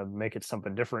 People want to make it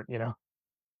something different, you know.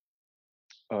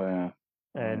 oh yeah,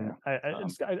 oh And yeah.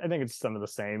 Um, I think it's some of the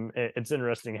same. It's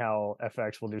interesting how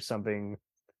FX will do something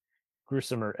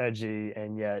gruesome or edgy,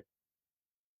 and yet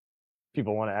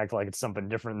people want to act like it's something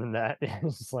different than that.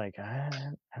 It's just like I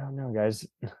don't know, guys.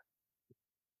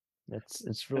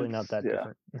 It's really not it's that yeah,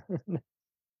 different.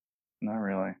 not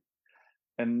really.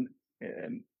 And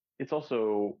it's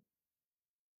also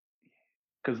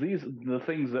because the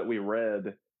things that we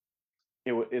read,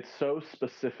 it's so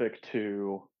specific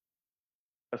to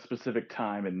a specific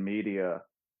time in media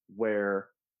where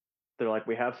they're like,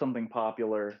 we have something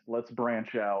popular, let's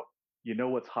branch out. You know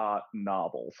what's hot?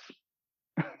 Novels.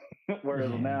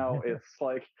 Whereas now Yeah. it's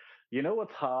like, you know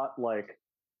what's hot? Like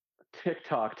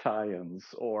TikTok tie-ins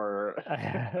or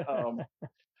um,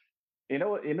 you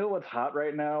know what's hot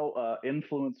right now?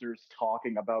 Influencers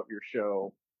talking about your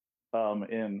show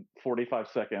in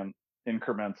 45-second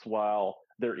increments while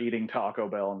they're eating Taco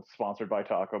Bell and sponsored by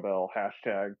Taco Bell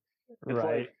hashtag. It's like,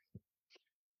 Right.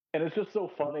 and it's just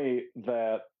so funny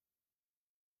that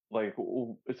like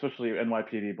especially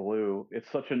NYPD Blue, it's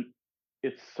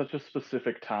such a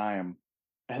specific time,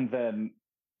 and then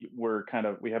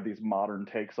we have these modern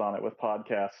takes on it with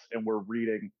podcasts, and we're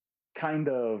reading kind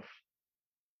of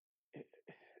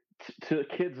to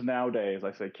kids nowadays.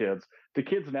 I say kids to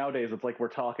kids nowadays. It's like we're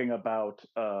talking about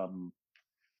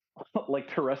like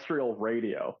terrestrial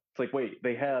radio. It's like wait,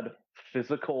 they had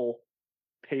physical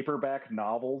paperback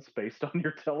novels based on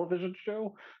your television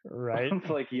show. Right. It's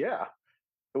like yeah,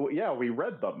 we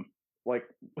read them. Like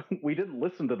we didn't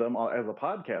listen to them as a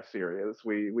podcast series.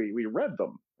 We read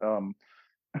them,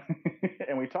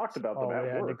 and we talked about them All we at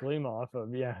had to work. gleam off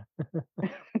of. Yeah.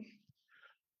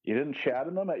 You didn't chat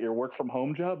in them at your work from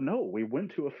home job. No, we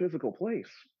went to a physical place.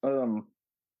 Um,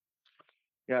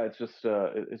 yeah, it's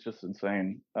just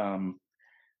insane.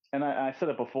 And I said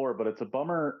it before, but it's a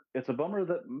bummer. It's a bummer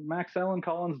that Max Allen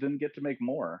Collins didn't get to make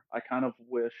more. I kind of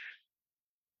wish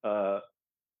uh,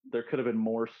 there could have been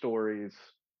more stories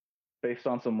based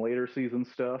on some later season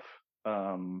stuff.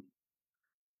 Um,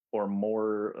 or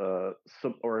more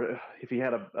or if he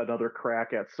had another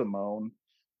crack at Simone,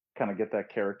 kind of get that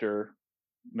character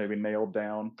maybe nailed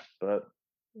down. But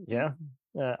mm,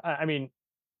 Yeah. I mean,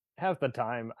 half the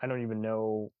time, I don't even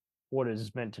know what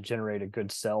is meant to generate a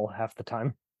good sell half the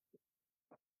time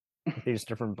with these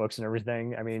different books and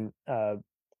everything. I mean, I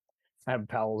have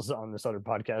pals on this other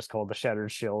podcast called The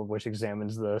Shattered Shield, which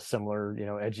examines the similar,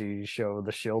 edgy show,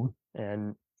 The Shield.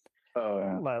 And oh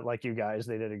yeah, like you guys,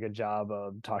 they did a good job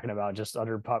of talking about just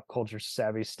other pop culture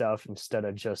savvy stuff instead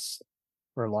of just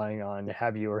relying on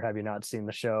have you or have you not seen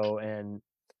the show. And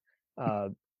uh,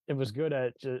 it was good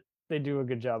at they do a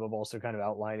good job of also kind of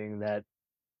outlining that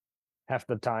half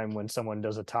the time when someone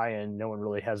does a tie-in, no one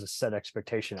really has a set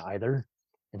expectation either.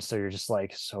 And so you're just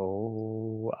like,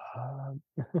 so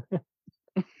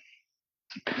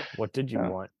what did you yeah.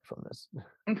 want from this?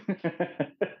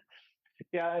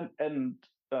 Yeah, and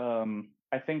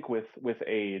I think with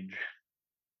age,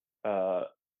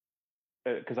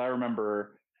 because I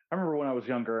remember when I was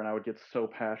younger and I would get so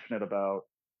passionate about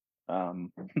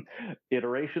um,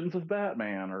 iterations of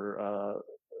Batman or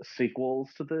sequels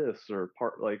to this or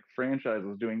part like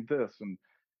franchises doing this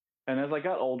and as I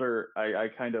got older, I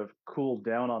kind of cooled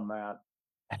down on that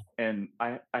and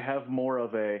I have more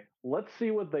of a let's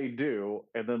see what they do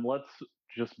and then let's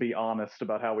just be honest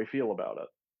about how we feel about it.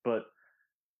 But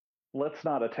let's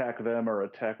not attack them or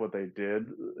attack what they did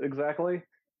exactly,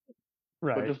 but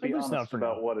Right. just At be least not honest for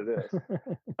about now. what it is.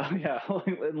 Yeah,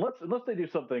 unless they do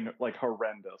something like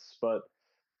horrendous, but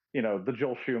the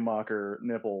Joel Schumacher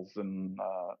nipples and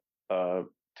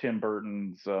Tim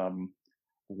Burton's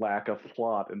lack of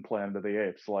plot in Planet of the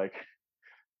Apes, like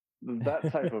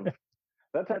that type of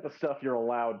that type of stuff, you're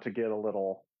allowed to get a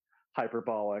little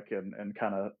hyperbolic and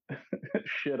kind of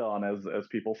shit on as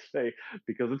people say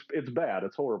because it's bad,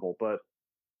 it's horrible. But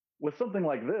with something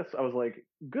like this, I was like,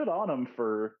 good on them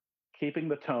for keeping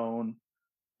the tone,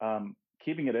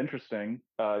 keeping it interesting.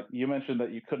 You mentioned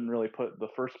that you couldn't really put the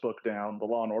first book down, the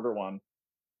Law and Order one.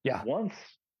 Yeah, Once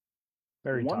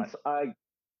very tight. once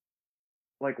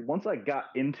once I got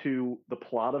into the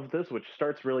plot of this, which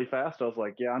starts really fast, I was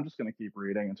like, yeah, I'm just gonna keep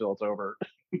reading until it's over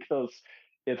because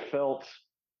it felt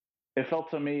it felt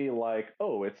to me like,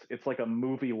 oh, it's like a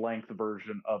movie length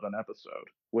version of an episode,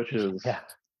 Yeah.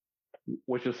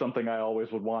 which is something I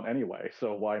always would want anyway.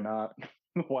 So why not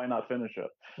why not finish it?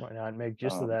 Why not make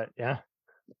just of Um, that? Yeah.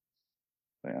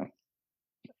 yeah.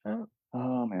 Uh,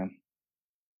 Oh man.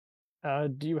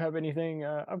 do you have anything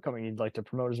upcoming you'd like to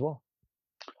promote as well?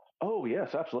 Oh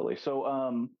yes, absolutely. So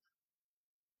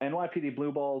NYPD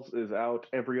Blue Balls is out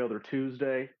every other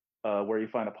Tuesday, where you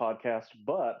find a podcast,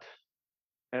 but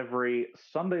every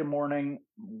Sunday morning,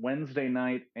 Wednesday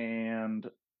night, and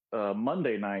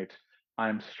Monday night,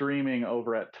 I'm streaming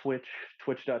over at Twitch,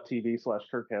 twitch.tv/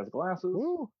 Kirk Has Glasses.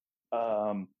 Woo.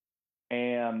 Um,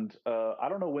 and I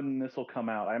don't know when this will come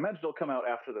out. I imagine it'll come out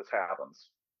after this happens.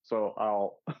 So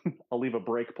I'll I'll leave a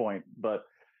break point. But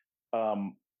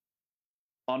um,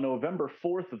 on November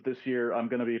 4th of this year, I'm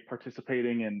going to be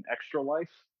participating in Extra Life,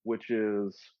 which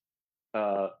is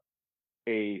uh,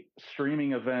 a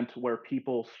streaming event where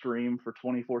people stream for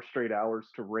 24 straight hours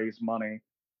to raise money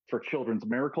for Children's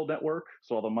Miracle Network.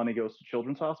 So all the money goes to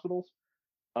children's hospitals.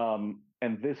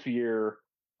 And this year,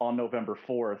 on November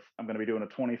 4th, I'm going to be doing a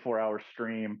 24-hour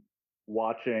stream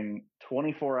watching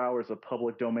 24 hours of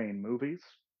public domain movies.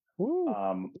 Woo.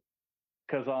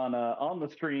 Because on the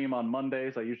stream on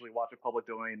Mondays, I usually watch a public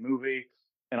domain movie,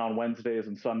 and on Wednesdays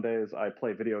and Sundays, I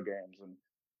play video games. And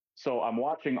so I'm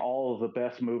watching all of the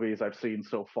best movies I've seen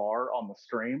so far on the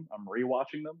stream. I'm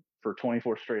rewatching them for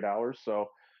 24 straight hours. So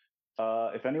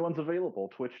if anyone's available,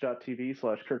 twitch.tv/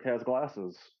 Kirk Has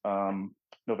Glasses,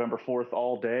 November 4th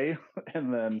all day,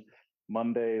 and then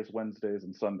Mondays, Wednesdays,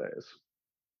 and Sundays.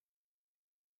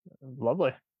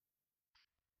 Lovely.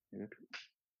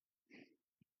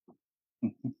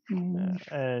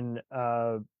 And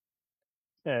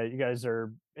you guys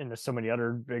are into so many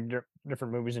other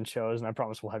different movies and shows, and I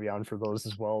promise we'll have you on for those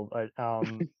as well. But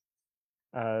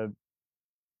uh,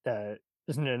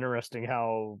 isn't it interesting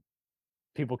how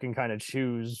people can kind of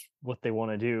choose what they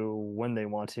want to do when they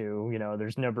want to?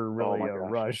 There's never Oh really my a gosh.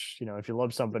 rush. If you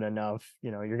love something enough,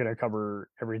 you're going to cover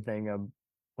everything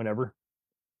whenever.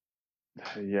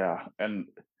 Yeah. And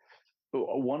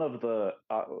one of the,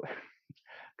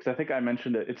 because I think I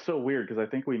mentioned it, it's so weird because I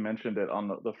think we mentioned it on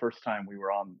the first time we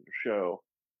were on the show,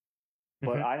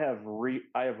 but Hmm. I have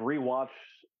rewatched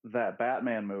that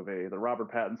Batman movie, the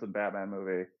Robert Pattinson Batman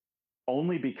movie,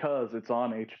 only because it's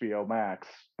on HBO Max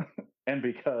and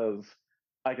because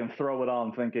I can throw it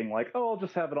on thinking like, oh, I'll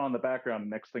just have it on in the background.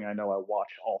 Next thing I know, I watch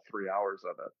all 3 hours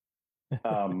of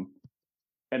it.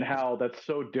 And how that's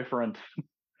so different.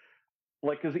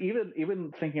 Like, because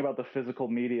even thinking about the physical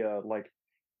media, like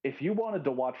if you wanted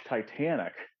to watch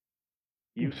Titanic,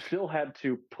 you still had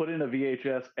to put in a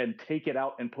VHS and take it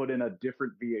out and put in a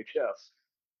different VHS.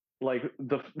 Like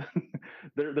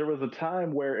there was a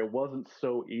time where it wasn't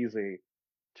so easy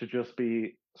to just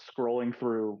be scrolling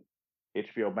through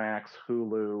HBO Max,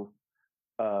 Hulu,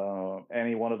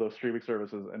 any one of those streaming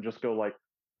services, and just go like,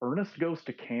 Ernest Goes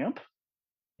to Camp.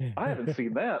 I haven't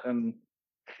seen that in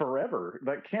forever.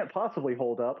 That can't possibly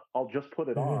hold up. I'll just put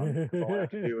it on because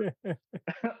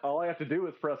all I have to do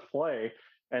is press play,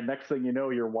 and next thing you know,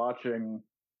 you're watching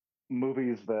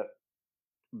movies that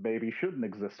maybe shouldn't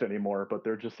exist anymore, but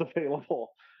they're just available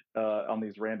on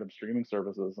these random streaming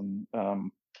services, and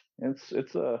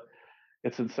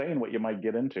it's insane what you might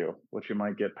get into, what you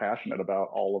might get passionate about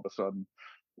all of a sudden.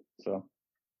 So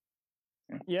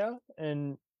yeah. Yeah,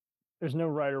 and there's no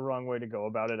right or wrong way to go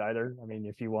about it either. I mean,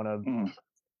 if you want to Mm.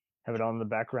 have it on in the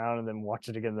background and then watch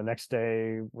it again the next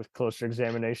day with closer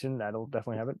examination, that'll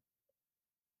definitely have it.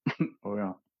 Oh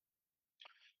yeah.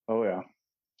 Oh yeah.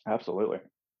 Absolutely.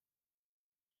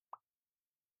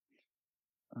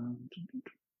 Um,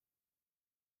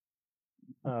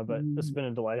 But it's been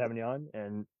a delight having you on,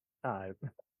 and uh,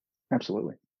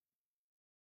 Absolutely.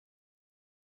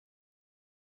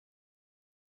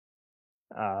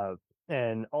 uh,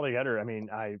 and altogether, I mean,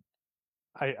 I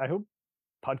hope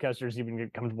podcasters even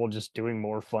get comfortable just doing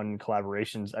more fun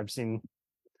collaborations. I've seen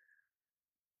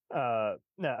no,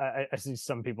 I see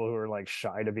some people who are like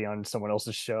shy to be on someone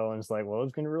else's show, and it's like, well,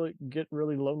 it's gonna really get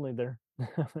really lonely there.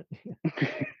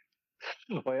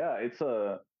 Well, yeah, it's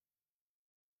a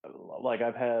like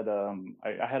I've had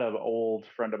I had an old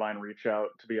friend of mine reach out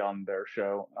to be on their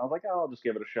show. I was like, oh, I'll just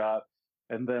give it a shot.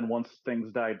 And then once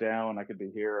things died down, I could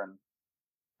be here. And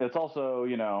it's also,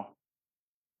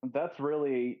 that's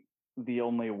really the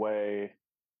only way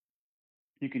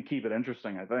you can keep it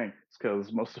interesting. I think it's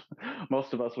because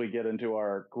most of us we get into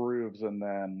our grooves and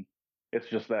then it's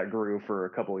just that groove for a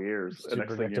couple of years. It's And too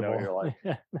next thing you know, predictable.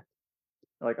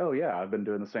 like, oh yeah, I've been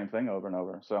doing the same thing over and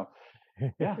over. So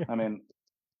yeah, I mean,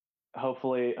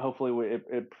 hopefully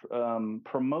it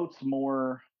promotes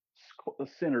more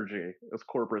synergy, as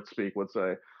corporate speak would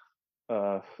say,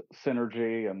 uh,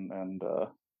 synergy and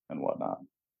whatnot.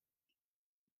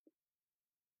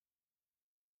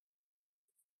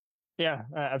 Yeah,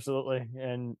 absolutely.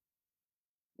 And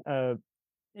uh,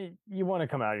 you want to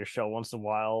come out of your shell once in a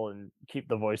while and keep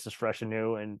the voices fresh and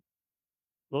new. And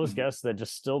those Mhm. guests that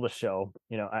just steal the show,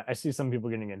 I see some people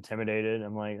getting intimidated.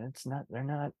 I'm like, that's not, they're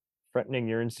not threatening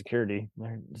your insecurity.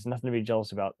 There's nothing to be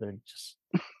jealous about.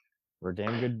 We're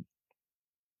damn good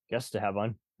guests to have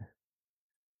on.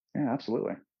 Yeah,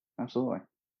 absolutely, absolutely.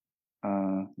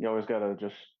 You always got to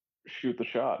just shoot the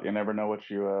shot. You never know what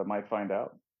you might find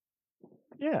out.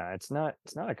 Yeah, it's not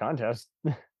a contest.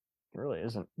 It really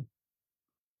isn't.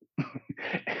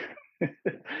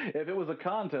 If it was a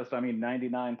contest, I mean,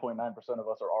 99.9% of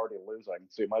us are already losing,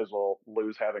 so you might as well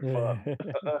lose having fun.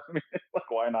 I mean, like,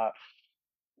 why not?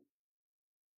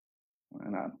 Why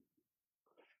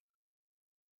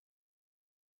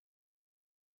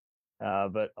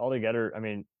not? But altogether, I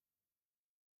mean,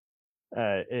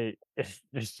 it's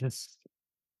just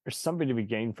there's something to be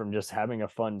gained from just having a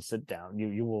fun sit down.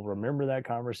 You will remember that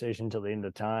conversation till the end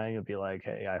of time. You'll be like,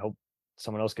 hey, I hope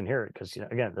someone else can hear it because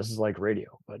again, this is like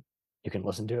radio, but you can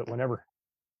listen to it whenever.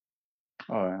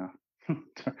 Oh yeah.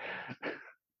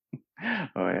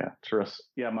 Oh yeah, trust.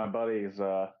 Yeah, my buddy's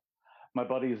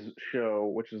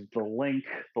show, which is the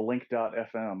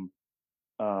link.fm.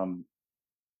 Um,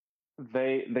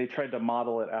 they tried to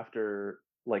model it after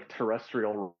like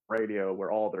terrestrial radio,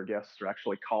 where all their guests are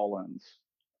actually call-ins,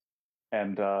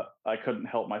 and I couldn't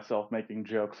help myself making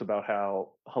jokes about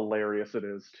how hilarious it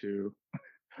is to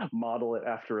model it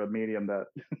after a medium that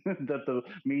that the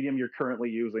medium you're currently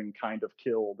using kind of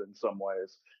killed in some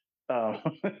ways.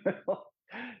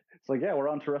 It's like, yeah, we're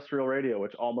on terrestrial radio,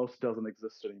 which almost doesn't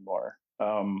exist anymore,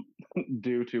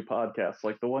 due to podcasts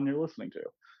like the one you're listening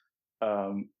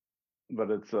to. But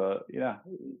it's yeah,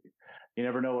 you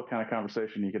never know what kind of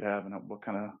conversation you could have and what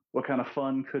kind of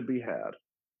fun could be had.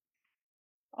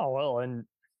 Oh well, and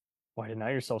why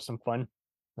deny yourself some fun?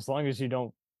 As long as you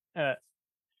don't. Uh,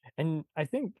 and I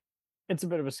think it's a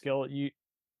bit of a skill.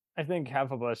 I think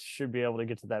half of us should be able to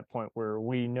get to that point where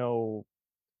we know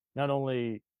not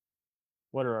only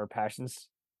what are our passions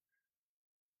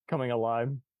coming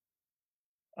alive,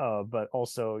 but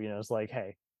also, it's like,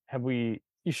 hey, have we?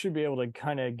 You should be able to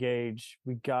kind of gauge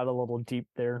we got a little deep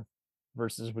there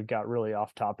versus we got really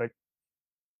off topic.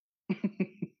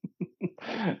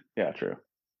 Yeah, true.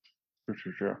 For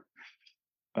sure, sure.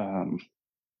 Um,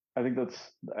 I think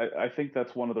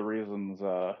that's one of the reasons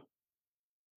that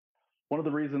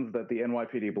the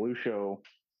NYPD Blue show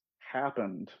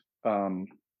happened, um,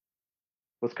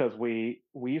 was because we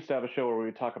used to have a show where we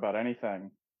would talk about anything,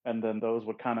 and then those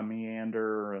would kind of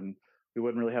meander, and we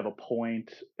wouldn't really have a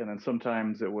point, and then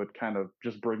sometimes it would kind of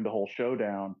just bring the whole show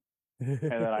down. And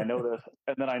then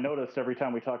I noticed every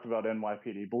time we talked about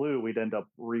NYPD Blue, we'd end up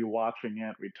rewatching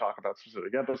it. We'd talk about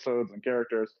specific episodes and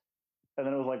characters, and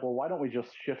then it was like, well, why don't we just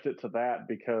shift it to that?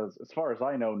 Because as far as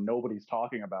I know, nobody's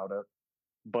talking about it,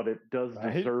 but it does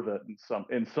Right? deserve it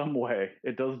in some way.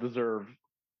 It does deserve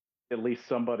at least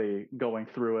somebody going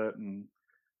through it and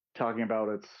talking about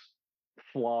its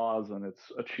flaws and its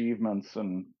achievements.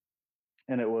 And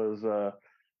it was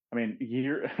I mean,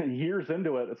 years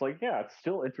into it, it's like, yeah, it's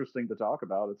still interesting to talk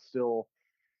about. It's still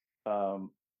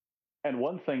um and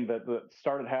one thing that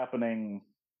started happening,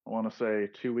 I want to say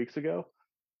 2 weeks ago,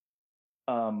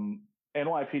 um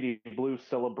NYPD Blue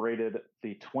celebrated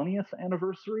the 20th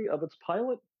anniversary of its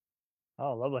pilot.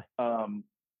 Oh, lovely. Um,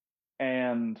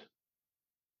 and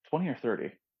 20 or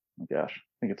 30. Oh gosh,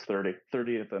 I think it's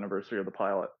 30th anniversary of the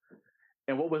pilot.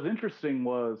 And what was interesting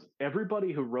was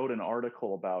everybody who wrote an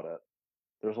article about it.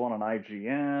 There's one on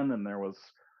IGN, and there was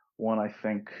one, I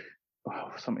think,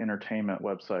 some entertainment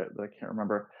website that I can't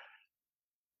remember.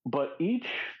 But each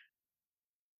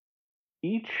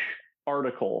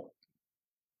article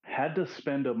had to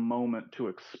spend a moment to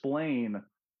explain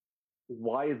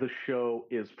why the show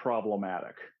is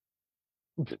problematic.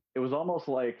 It was almost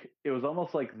like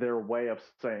their way of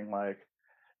saying, like,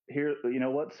 here, you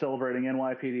know what, celebrating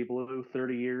NYPD Blue,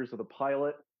 30 years of the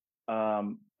pilot, a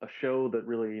show that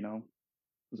really,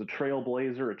 was a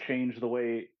trailblazer. It changed the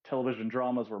way television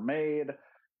dramas were made.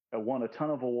 It won a ton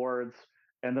of awards.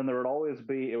 And then there would always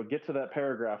be, it would get to that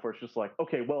paragraph where it's just like,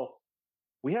 okay, well,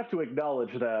 we have to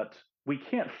acknowledge that we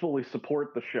can't fully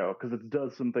support the show because it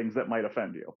does some things that might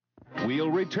offend you.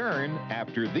 We'll return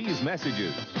after these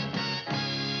messages.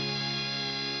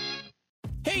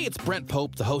 Hey, it's Brent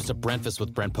Pope, the host of Breakfast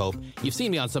with Brent Pope. You've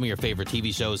seen me on some of your favorite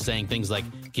TV shows saying things like,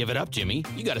 "Give it up, Jimmy.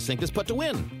 You got to sink this putt to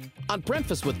win." On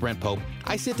Breakfast with Brent Pope,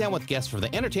 I sit down with guests from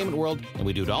the entertainment world, and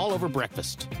we do it all over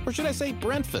breakfast. Or should I say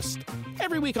Brentfast?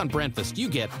 Every week on Brentfast, you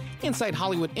get inside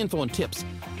Hollywood info and tips,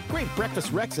 great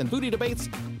breakfast recs and booty debates.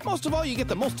 Most of all, you get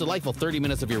the most delightful 30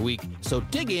 minutes of your week. So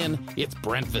dig in. It's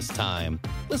Brentfast time.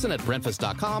 Listen at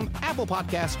Brentfast.com, Apple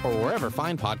Podcasts, or wherever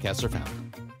fine podcasts are found.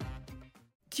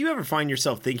 Do you ever find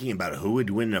yourself thinking about who would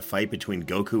win in a fight between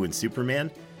Goku and Superman?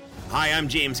 Hi, I'm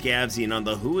James Gavsey, and on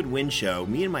the Who Would Win show,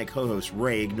 me and my co-host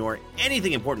Ray ignore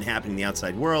anything important happening in the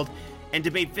outside world and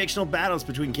debate fictional battles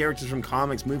between characters from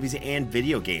comics, movies, and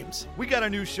video games. We got a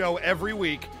new show every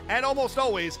week, and almost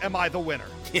always am I the winner.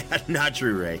 Yeah, not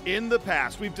true, Ray. In the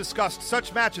past, we've discussed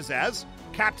such matches as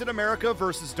Captain America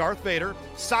versus Darth Vader,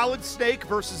 Solid Snake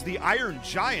versus the Iron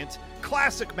Giant,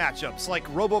 classic matchups like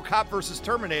RoboCop versus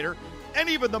Terminator, and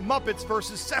even the Muppets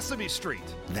versus Sesame Street.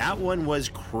 That one was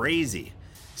crazy.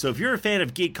 So if you're a fan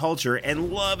of geek culture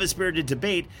and love a spirited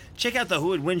debate, check out the Who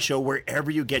Would Win show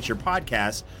wherever you get your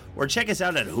podcasts, or check us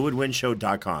out at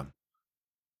whowouldwinshow.com.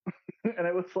 And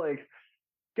it was like,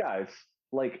 guys,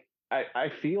 like,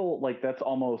 I feel like that's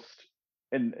almost,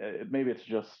 and maybe it's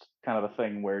just kind of a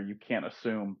thing where you can't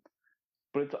assume,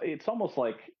 but it's almost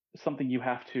like something you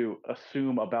have to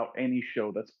assume about any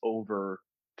show that's over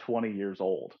 20 years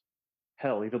old.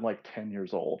 Hell, even like 10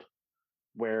 years old,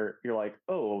 where you're like,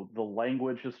 oh, the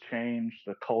language has changed,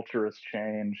 the culture has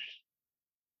changed,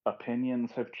 opinions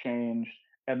have changed,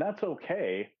 and that's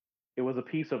okay. It was a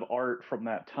piece of art from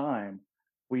that time.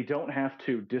 We don't have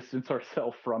to distance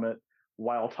ourselves from it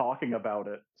while talking about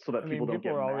it so that people don't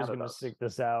get are mad always at going to us. seek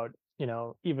this out,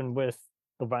 even with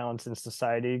the violence in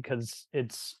society, because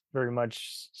it's very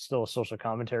much still a social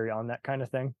commentary on that kind of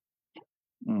thing.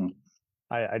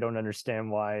 I don't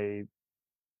understand why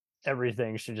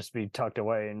everything should just be tucked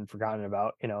away and forgotten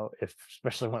about, if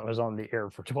especially when it was on the air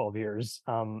for 12 years.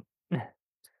 And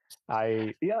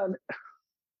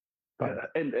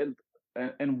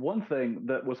one thing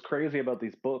that was crazy about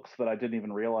these books that I didn't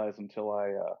even realize until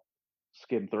I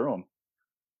skimmed through them.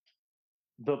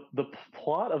 The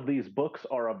plot of these books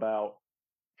are about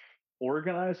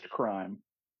organized crime.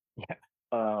 Yeah.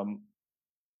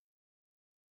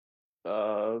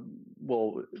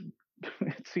 Well,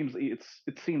 it seems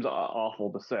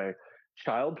awful to say,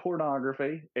 child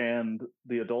pornography and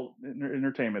the adult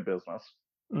entertainment business.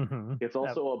 Mm-hmm. It's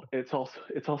also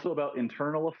about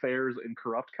internal affairs and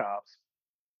corrupt cops,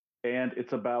 and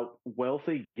it's about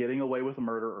wealthy getting away with a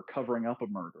murder or covering up a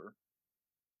murder.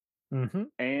 Mm-hmm.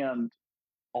 And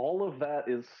all of that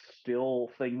is still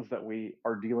things that we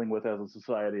are dealing with as a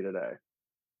society today.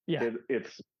 Yeah.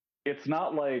 It's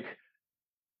not like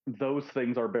those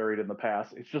things are buried in the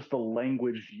past. It's just the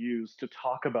language used to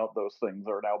talk about those things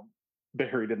are now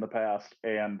buried in the past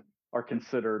and are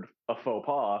considered a faux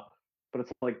pas. But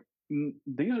it's like,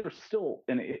 this is still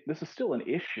an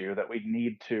issue that we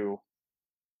need to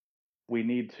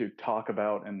talk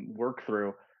about and work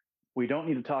through. We don't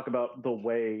need to talk about the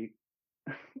way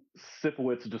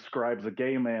Sipowicz describes a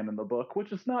gay man in the book,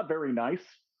 which is not very nice.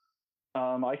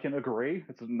 I can agree.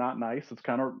 It's not nice. It's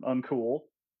kind of uncool.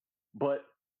 But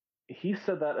he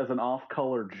said that as an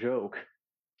off-color joke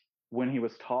when he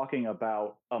was talking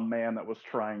about a man that was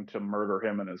trying to murder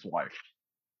him and his wife,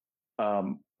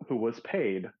 who was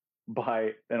paid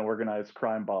by an organized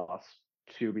crime boss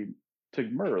to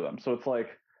murder them. So it's like,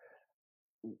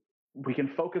 we can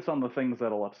focus on the things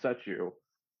that'll upset you,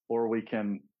 or we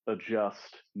can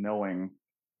adjust knowing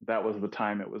that was the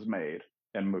time it was made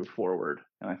and move forward.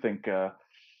 And I think, I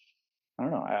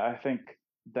don't know, I think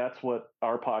that's what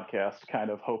our podcast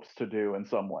kind of hopes to do in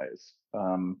some ways.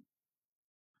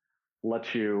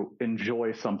 let you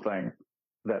enjoy something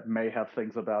that may have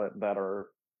things about it that are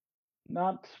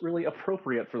not really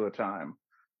appropriate for the time,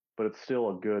 but it's still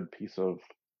a good piece of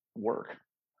work.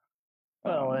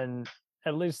 Well, and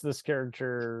at least this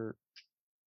character,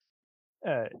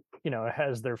 uh,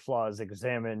 has their flaws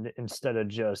examined instead of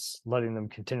just letting them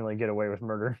continually get away with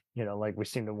murder. Like we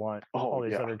seem to want all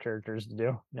these other characters to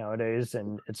do nowadays,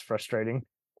 and it's frustrating.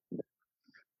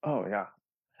 Oh yeah,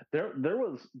 there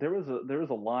was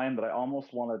a line that I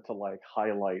almost wanted to like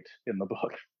highlight in the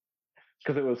book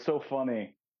because it was so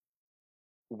funny.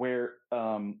 Where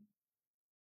because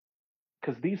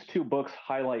these two books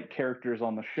highlight characters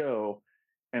on the show,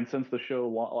 and since the show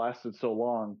lasted so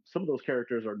long, some of those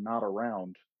characters are not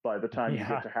around by the time you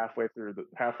get to halfway through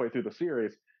the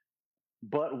series.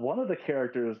 But one of the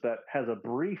characters that has a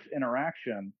brief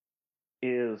interaction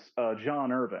is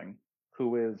John Irving,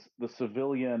 who is the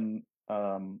civilian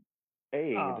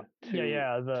aide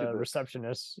the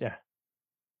receptionist. Yeah.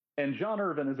 And John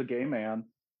Irving is a gay man,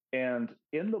 and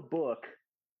in the book,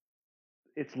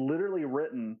 it's literally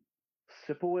written,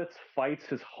 Sipowicz fights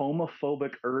his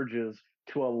homophobic urges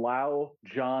to allow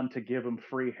John to give him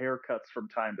free haircuts from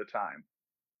time to time.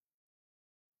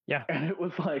 Yeah. And it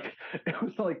was like,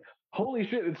 holy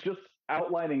shit, it's just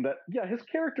outlining that, yeah, his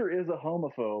character is a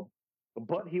homophobe,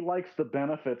 but he likes the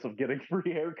benefits of getting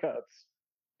free haircuts.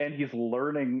 And he's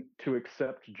learning to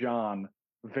accept John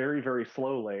very, very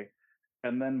slowly.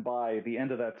 And then by the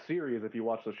end of that series, if you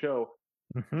watch the show,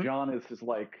 John is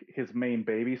his main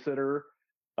babysitter.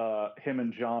 Him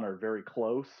and John are very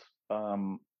close,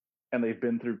 and they've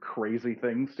been through crazy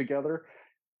things together.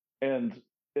 And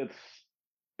it's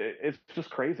just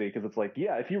crazy because it's like,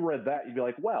 yeah, if you read that, you'd be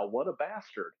like, wow, what a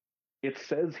bastard. It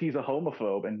says he's a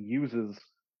homophobe and uses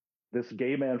this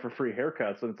gay man for free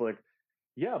haircuts, and it's like,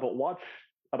 yeah, but watch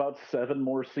about 7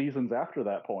 more seasons after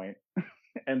that point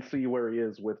and see where he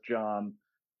is with John.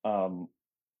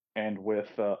 And with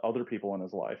other people in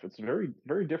his life, it's a very,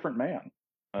 very different man.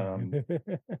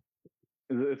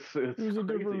 It's crazy, a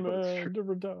different man,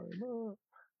 different time.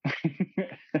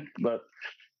 But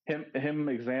him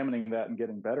examining that and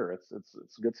getting better, it's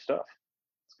good stuff.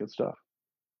 It's good stuff.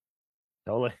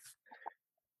 Totally.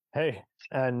 Hey,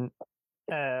 and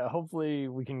hopefully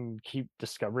we can keep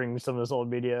discovering some of this old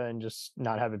media and just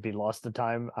not have it be lost to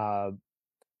time.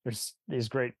 There's these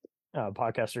great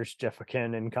podcasters, Jeff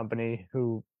Akin and company,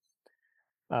 who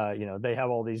they have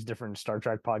all these different Star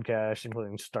Trek podcasts,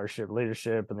 including Starship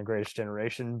Leadership and The Greatest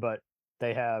Generation, but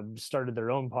they have started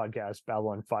their own podcast,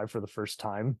 Babylon 5, for the first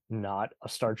time, not a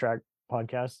Star Trek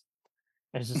podcast.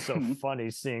 And it's just so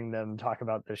funny seeing them talk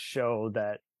about this show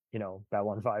that,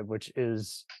 Babylon 5, which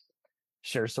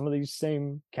shares some of these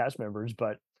same cast members,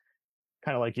 but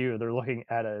kind of like you, they're looking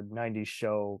at a 90s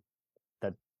show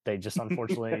that they just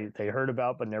unfortunately they heard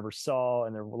about but never saw,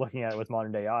 and they're looking at it with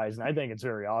modern day eyes. And I think it's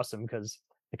very awesome because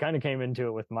I kind of came into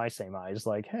it with my same eyes,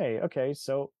 like, hey, okay,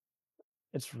 so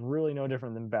it's really no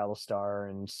different than Battlestar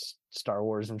and Star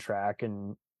Wars and Trek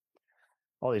and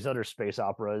all these other space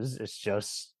operas. It's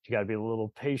just, you got to be a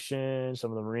little patient.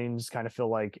 Some of the Marines kind of feel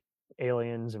like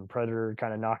Aliens and Predator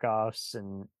kind of knockoffs.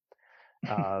 And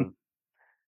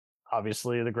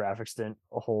obviously the graphics didn't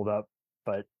hold up,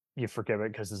 but you forgive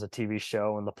it because it's a TV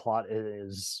show and the plot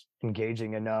is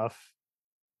engaging enough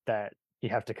that you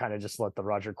have to kind of just let the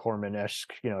Roger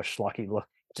Corman-esque, schlocky look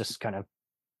just kind of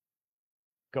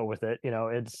go with it.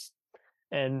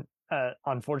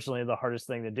 Unfortunately, the hardest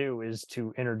thing to do is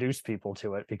to introduce people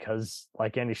to it, because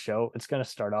like any show, it's going to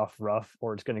start off rough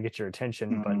or it's going to get your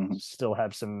attention, but still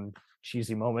have some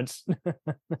cheesy moments.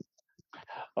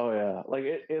 Oh yeah. Like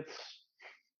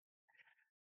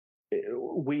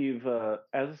we've,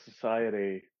 as a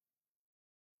society,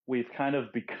 we've kind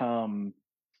of become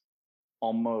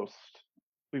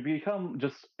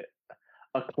just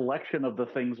a collection of the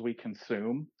things we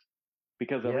consume,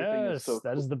 because everything is so,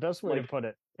 that is the best way to put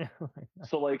it.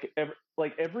 So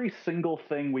every single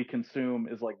thing we consume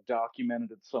is like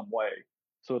documented in some way.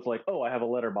 So it's like, oh, I have a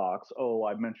letterbox. Oh,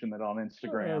 I mentioned it on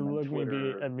Instagram and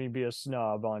Twitter. Let me be a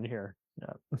snob on here.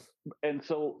 Yeah. And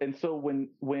so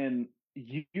when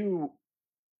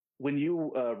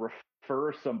you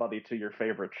refer somebody to your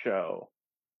favorite show,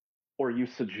 or you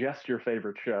suggest your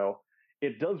favorite show,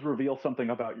 it does reveal something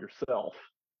about yourself.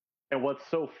 And what's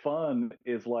so fun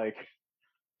is like,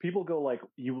 people go like,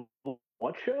 you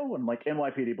what show? And like,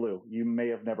 NYPD Blue, you may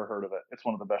have never heard of it. It's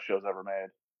one of the best shows ever made.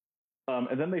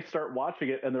 And then they start watching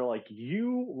it and they're like,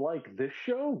 you like this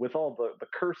show with all the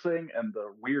cursing and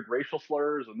the weird racial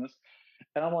slurs and this?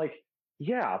 And I'm like,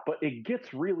 yeah, but it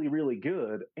gets really, really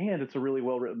good. And it's a really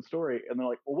well-written story. And they're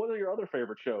like, well, what are your other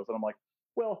favorite shows? And I'm like,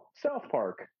 well, South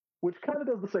Park. which kind of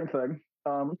does the same thing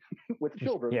with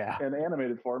children Yeah. in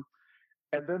animated form.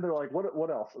 And then they're like, what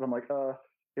else? And I'm like,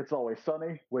 It's Always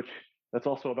Sunny, which that's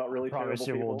also about really Promise terrible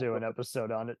you people. we'll do an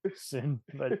episode on it soon.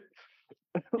 But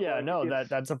yeah, like, no,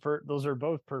 those are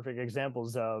both perfect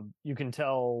examples of, you can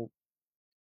tell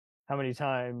how many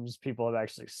times people have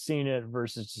actually seen it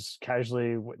versus just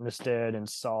casually witnessed it and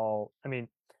saw. I mean,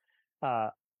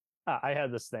 I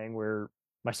had this thing where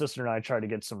my sister and I tried to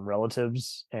get some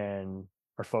relatives and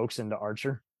our folks into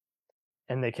Archer,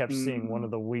 and they kept seeing one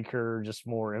of the weaker, just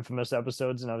more infamous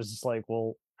episodes, and I was just like,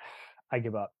 well, I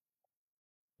give up.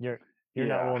 You're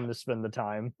not willing to spend the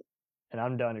time, and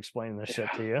I'm done explaining this shit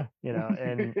to you,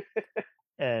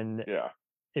 and yeah.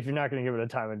 if you're not going to give it a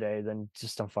time of day, then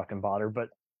just don't fucking bother. But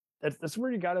that's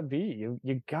where you got to be.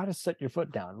 You got to set your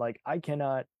foot down. Like, I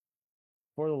cannot,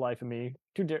 for the life of me,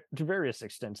 to various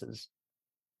extensions,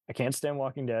 I can't stand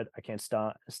Walking Dead. I can't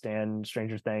stand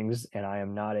Stranger Things, and I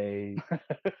am not a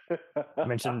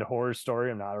mentioned horror story.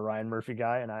 I'm not a Ryan Murphy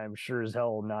guy, and I am sure as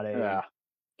hell not a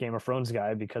Game of Thrones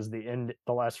guy, because the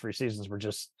last 3 seasons were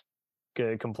just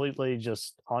completely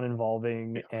just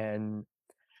uninvolving, and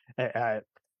it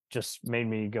just made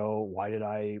me go, why did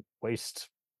I waste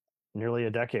nearly a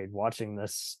decade watching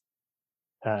this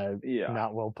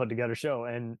not well put together show?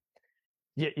 And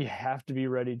you have to be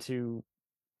ready to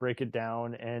break it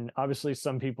down, and obviously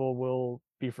some people will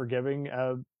be forgiving,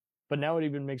 but now it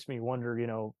even makes me wonder,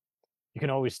 you can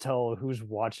always tell who's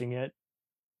watching it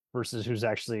versus who's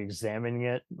actually examining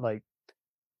it. Like,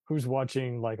 who's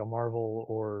watching like a Marvel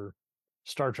or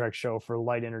Star Trek show for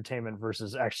light entertainment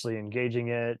versus actually engaging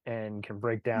it and can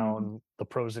break down the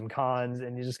pros and cons.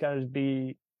 And you just got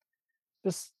to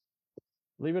just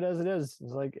leave it as it is.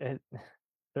 It's like,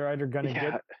 they're either going to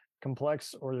get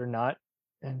complex or they're not.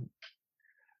 And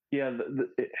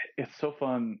it's so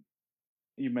fun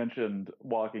you mentioned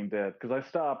Walking Dead, because I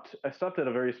stopped at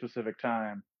a very specific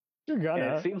time. You're gonna.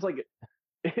 And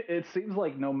it seems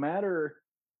like no matter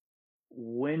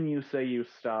when you say you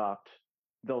stopped,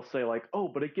 they'll say like, "Oh,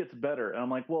 but it gets better," and I'm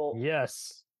like, "Well,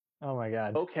 yes, oh my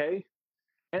god, okay,"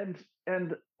 and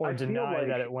or I deny feel like,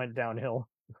 that it went downhill.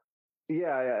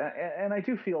 Yeah, and I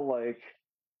do feel like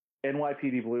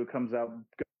NYPD Blue comes out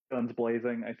guns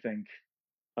blazing. I think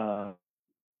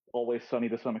Always Sunny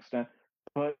to some extent,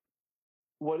 but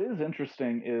what is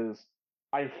interesting is,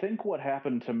 I think what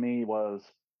happened to me was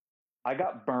I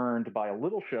got burned by a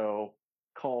little show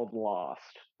called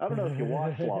Lost. I don't know if you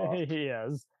watched Lost.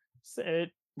 Yes,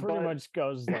 it pretty much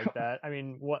goes like that. I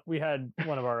mean, what we had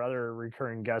one of our other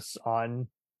recurring guests on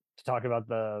to talk about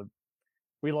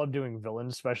we love doing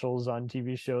villain specials on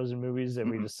TV shows and movies, and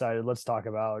we decided, let's talk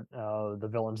about the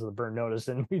villains of the Burn Notice,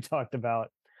 and we talked about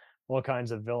all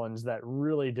kinds of villains that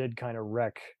really did kind of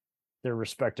wreck their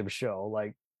respective show.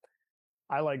 Like,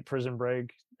 I like Prison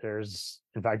Break.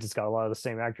 In fact, it's got a lot of the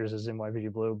same actors as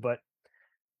NYPD Blue, but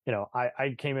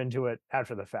I came into it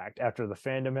after the fact, after the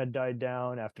fandom had died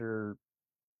down, after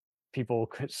people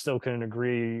still couldn't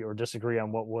agree or disagree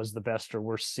on what was the best or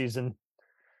worst season.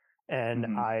 And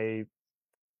I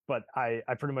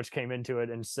pretty much came into it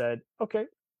and said, okay,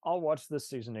 I'll watch this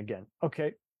season again.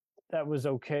 Okay, that was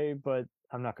okay, but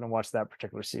I'm not going to watch that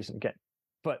particular season again.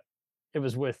 But it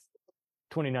was with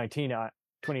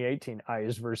 2018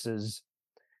 eyes versus,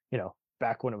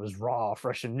 back when it was raw,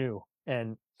 fresh and new.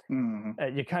 And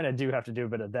you kind of do have to do a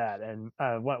bit of that. And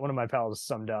one of my pals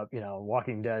summed up,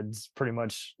 Walking Dead's pretty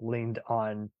much leaned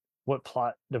on what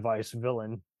plot device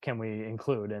villain can we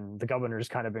include. And the Governor's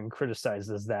kind of been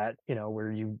criticized as that,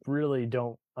 where you really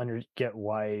don't get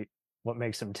what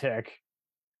makes him tick.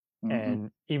 And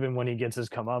even when he gets his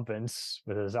comeuppance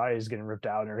with his eyes getting ripped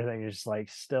out and everything, you're just like,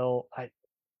 still,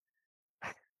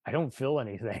 I don't feel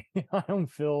anything. I don't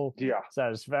feel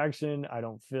satisfaction. I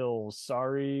don't feel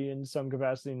sorry in some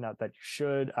capacity. Not that you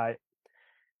should.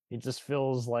 It just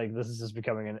feels like this is just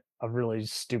becoming a really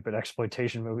stupid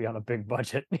exploitation movie on a big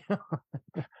budget.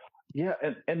 Yeah,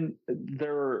 and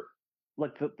there were,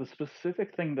 like, the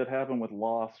specific thing that happened with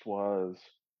Lost was,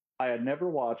 I had never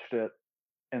watched it,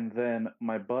 and then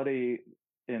my buddy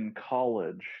in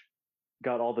college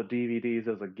got all the DVDs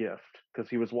as a gift because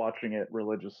he was watching it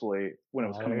religiously when it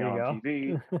was coming out on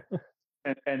TV.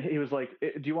 And he was like,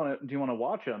 "Do you want to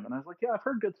watch them?" And I was like, "Yeah, I've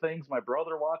heard good things. My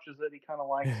brother watches it. He kind of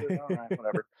likes it. All right,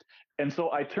 whatever." And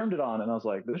so I turned it on, and I was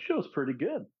like, "This show is pretty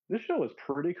good. This show is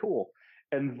pretty cool."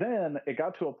 And then it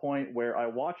got to a point where I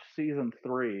watched season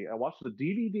 3. I watched the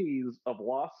DVDs of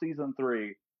Lost season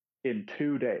 3 in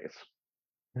 2 days,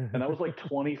 and that was like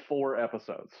 24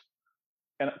 episodes.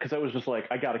 And because I was just like,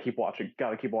 I got to keep watching,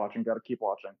 got to keep watching, got to keep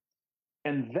watching.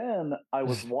 And then I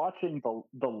was watching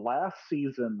the last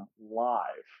season live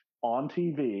on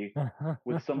TV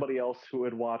with somebody else who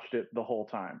had watched it the whole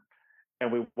time.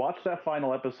 And we watched that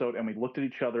final episode and we looked at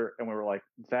each other and we were like,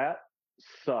 that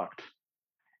sucked.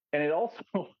 And it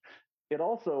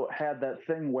also had that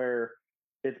thing where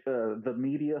the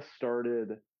media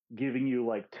started giving you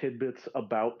like tidbits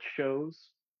about shows.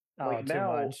 Oh, too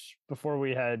much. Before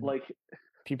we had like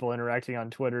people interacting on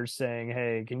Twitter saying,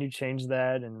 "Hey, can you change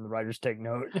that?" and the writers take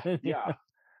note. yeah.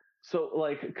 So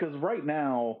like, because right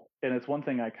now, and it's one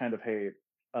thing I kind of hate,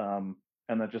 and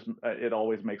that just it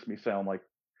always makes me sound like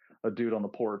a dude on the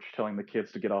porch telling the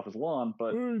kids to get off his lawn.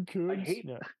 But I hate,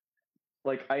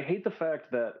 I hate the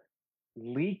fact that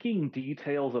leaking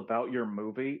details about your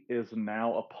movie is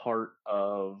now a part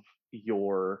of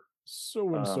your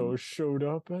so and so showed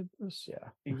up at this.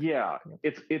 Yeah,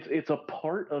 it's a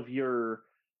part of your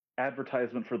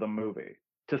advertisement for the movie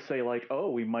to say like, oh,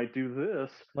 we might do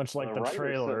this. Much like the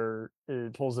trailer,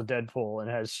 it pulls a Deadpool and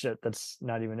has shit that's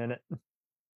not even in it.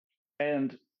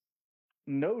 And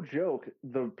no joke,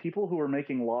 the people who were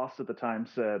making Lost at the time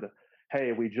said,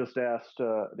 hey, we just asked,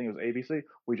 I think it was ABC,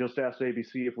 we just asked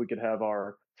ABC if we could have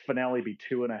our finale be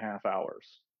 2.5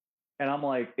 hours. And I'm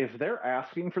like, if they're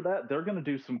asking for that, they're going to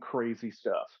do some crazy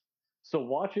stuff. So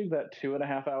watching that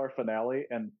 2.5 hour finale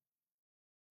and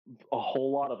a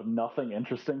whole lot of nothing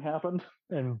interesting happened.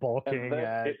 And balking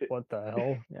at what the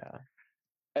hell? Yeah.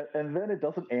 And then it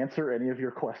doesn't answer any of your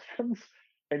questions.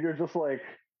 And you're just like,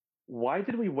 why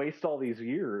did we waste all these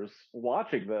years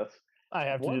watching this? I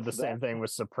have to do the same thing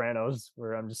with Sopranos,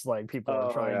 where I'm just like, people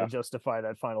are trying to justify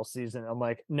that final season. I'm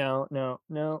like, no,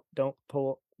 don't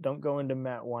go into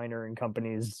Matt Weiner and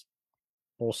company's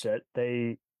bullshit.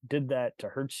 They did that to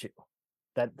hurt you.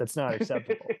 That's not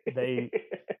acceptable.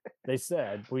 They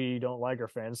said, we don't like our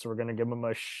fans, so we're going to give them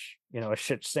a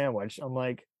shit sandwich. I'm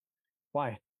like,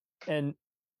 why? And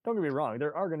don't get me wrong,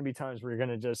 there are going to be times where you're going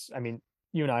to just, I mean,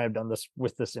 you and I have done this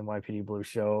with this NYPD Blue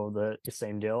show, the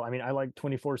same deal. I mean, I like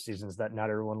 24 seasons that not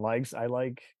everyone likes. I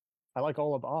like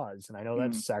all of Oz, and I know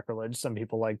that's sacrilege. Some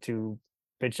people like to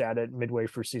bitch at it midway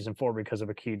through season 4 because of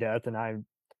a key death, and I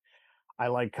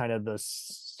like kind of the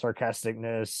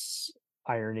sarcasticness,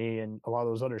 irony, and a lot of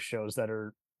those other shows that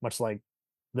are much like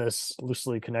this,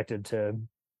 loosely connected to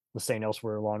the St.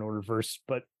 Elsewhere Law and Order verse.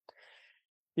 But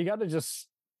you got to just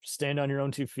stand on your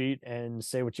own 2 feet and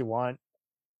say what you want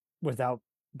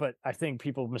but I think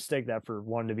people mistake that for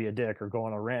wanting to be a dick or go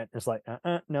on a rant. It's like,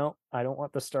 no, I don't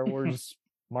want the Star Wars,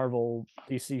 Marvel,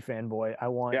 DC fanboy. I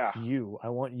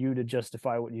want you to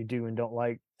justify what you do and don't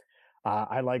like.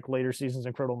 I like later seasons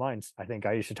of Criminal Minds. I think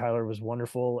Aisha Tyler was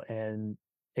wonderful, and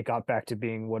it got back to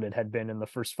being what it had been in the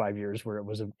first 5 years, where it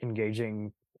was an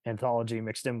engaging anthology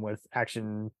mixed in with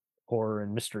action, horror,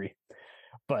 and mystery.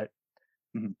 But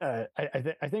I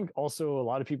think also a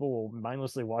lot of people will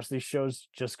mindlessly watch these shows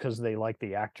just because they like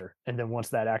the actor, and then once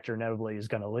that actor inevitably is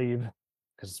going to leave,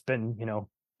 because it's been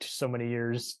so many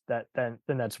years, then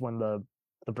that's when the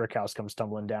brick house comes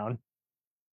tumbling down.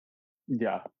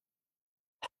 Yeah.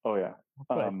 Oh yeah.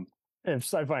 And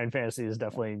sci-fi and fantasy is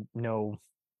definitely no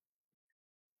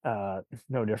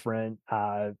different.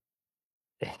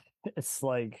 It's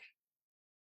like.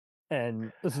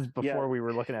 And this is before we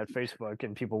were looking at Facebook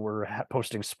and people were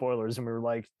posting spoilers, and we were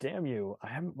like, damn you, I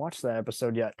haven't watched that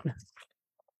episode yet.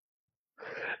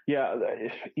 Yeah,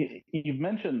 you've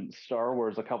mentioned Star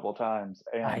Wars a couple of times,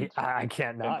 and I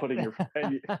can't not.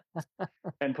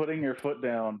 And putting your foot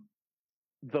down.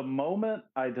 The moment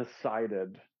I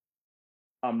decided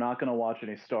I'm not going to watch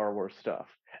any Star Wars stuff,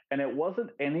 and it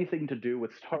wasn't anything to do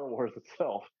with Star Wars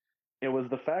itself. It was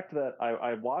the fact that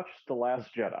I watched The Last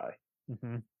Jedi.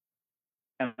 Mm-hmm.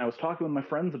 And I was talking with my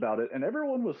friends about it, and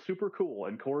everyone was super cool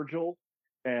and cordial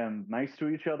and nice to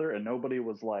each other, and nobody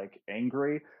was like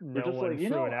angry. No just one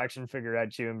threw an action figure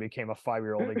at you and became a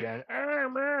 5-year-old again.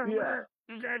 Yeah,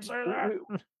 you can't say that.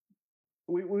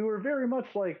 We were very much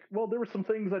like, well, there were some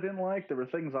things I didn't like. There were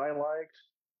things I liked.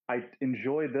 I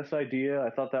enjoyed this idea.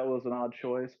 I thought that was an odd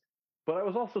choice, but I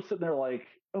was also sitting there like,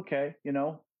 okay,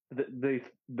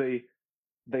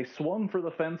 they swung for the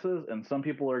fences, and some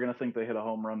people are going to think they hit a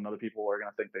home run, and other people are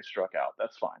going to think they struck out.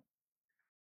 That's fine.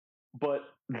 But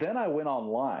then I went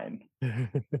online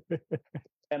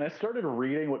and I started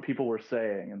reading what people were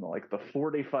saying in like the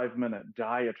 45-minute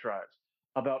diatribes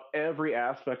about every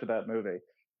aspect of that movie,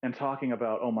 and talking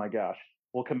about, oh my gosh,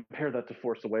 well, compare that to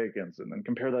Force Awakens, and then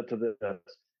compare that to this,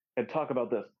 and talk about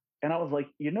this. And I was like,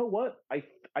 you know what? I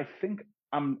think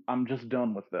I'm just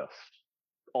done with this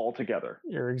altogether.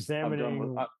 You're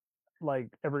examining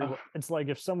it's like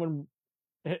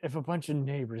if a bunch of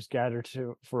neighbors gather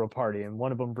for a party, and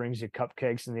one of them brings you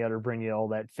cupcakes and the other bring you all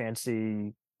that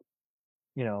fancy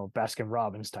Baskin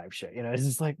Robbins type shit. It's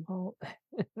just like, well,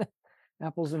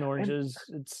 apples and oranges.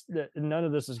 None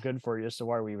of this is good for you. So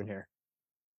why are we even here?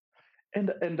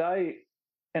 And I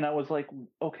was like,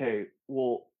 okay,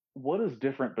 well, what is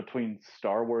different between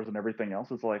Star Wars and everything else?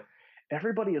 It's like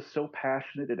everybody is so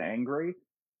passionate and angry,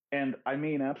 and I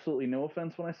mean absolutely no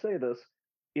offense when I say this.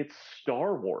 It's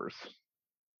Star Wars.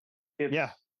 Yeah.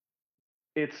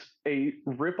 It's a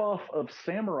ripoff of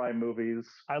samurai movies.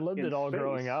 I lived it all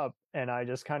growing up, and I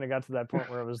just kind of got to that point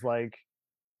where it was like,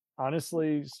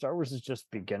 honestly, Star Wars is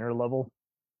just beginner level.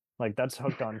 Like that's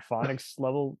hooked on phonics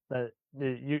level. That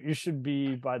you should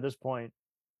be by this point.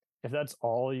 If that's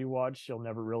all you watch, you'll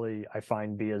never really, I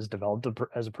find, be as developed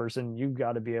as a person. You've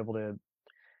got to be able to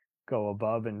go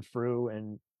above and through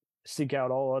and seek out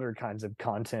all other kinds of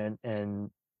content and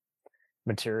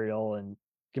material and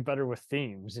get better with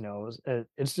themes.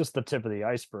 It's just the tip of the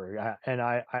iceberg.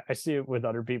 I see it with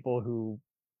other people who,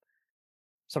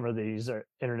 some of these are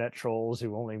internet trolls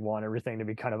who only want everything to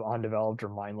be kind of undeveloped or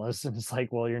mindless. And it's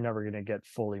like, well, you're never going to get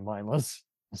fully mindless.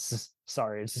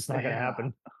 Sorry, it's just not going to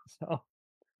happen. So.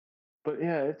 But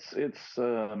yeah, it's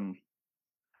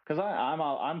because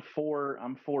I'm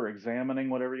for examining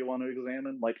whatever you want to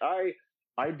examine. Like I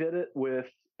did it with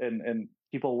and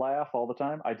people laugh all the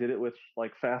time. I did it with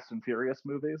like Fast and Furious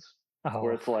movies,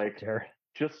 where it's like dear.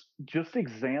 just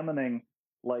examining,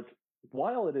 like,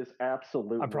 while it is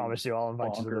absolutely, I promise you, I'll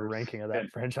invite you to the ranking of that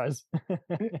franchise.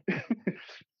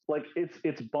 Like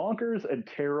it's bonkers and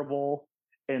terrible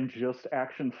and just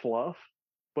action fluff,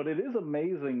 but it is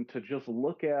amazing to just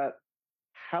look at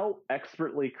how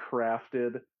expertly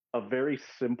crafted a very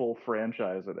simple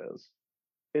franchise it is.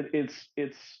 It's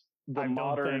the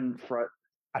modern.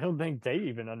 I don't think they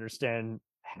even understand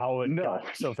how it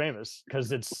got so famous,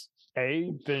 because it's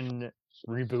been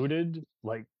rebooted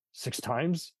like 6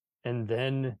 times, and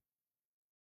then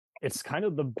it's kind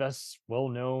of the best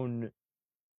well-known.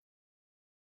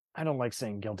 I don't like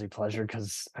saying guilty pleasure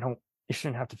because you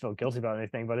shouldn't have to feel guilty about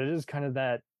anything, but it is kind of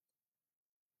the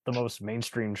most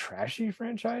mainstream trashy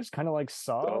franchise, kind of like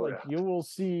Saw. You will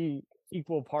see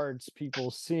equal parts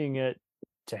people seeing it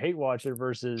to hate watch it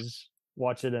versus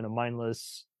watch it in a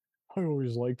mindless, I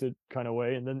always liked it kind of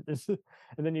way. And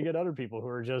then you get other people who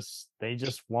are they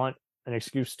just want an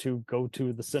excuse to go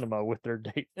to the cinema with their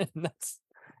date, and that's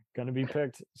going to be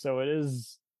picked. So it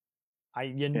is,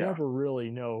 never really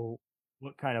know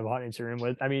what kind of audience you're in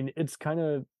with. I mean, it's kind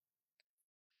of,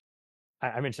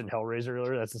 I mentioned Hellraiser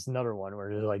earlier. That's just another one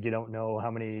where like you don't know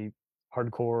how many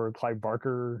hardcore Clive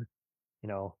Barker,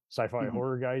 sci-fi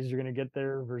horror guys you're going to get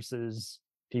there versus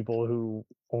people who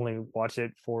only watch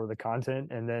it for the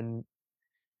content. And then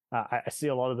I see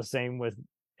a lot of the same with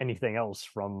anything else,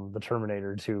 from the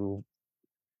Terminator to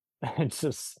it's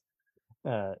just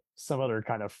some other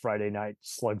kind of Friday night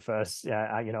slugfest. Yeah,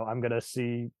 I'm going to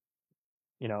see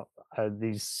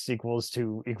these sequels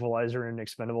to Equalizer and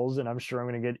Expendables, and I'm sure I'm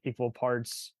going to get equal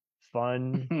parts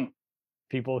fun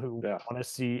people who want to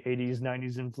see 80s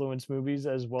 90s influence movies,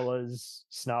 as well as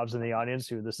snobs in the audience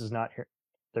who this is not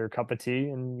their cup of tea,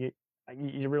 and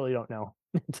you really don't know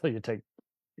until you take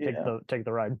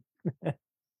the ride.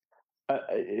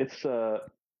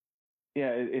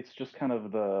 It's just kind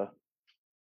of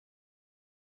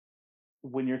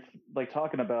when you're like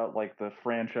talking about like the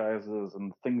franchises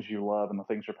and the things you love and the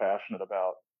things you're passionate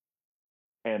about,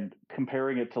 and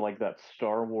comparing it to like that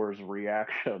Star Wars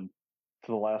reaction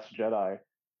to The Last Jedi,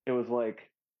 it was like,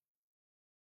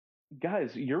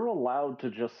 guys, you're allowed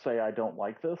to just say I don't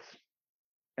like this,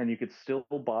 and you could still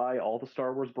buy all the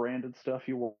Star Wars branded stuff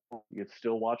you want. You could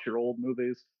still watch your old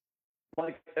movies.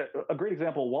 Like a great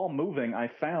example, while moving,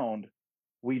 I found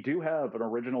we do have an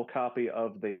original copy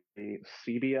of the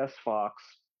CBS Fox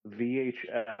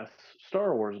VHS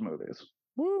Star Wars movies.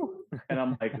 Woo! And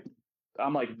I'm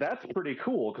like, that's pretty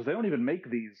cool, because they don't even make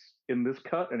these in this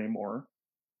cut anymore.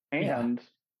 And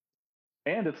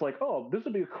it's like, oh, this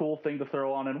would be a cool thing to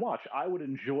throw on and watch. I would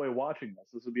enjoy watching this.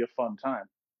 This would be a fun time.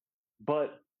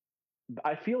 But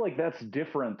I feel like that's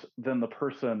different than the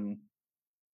person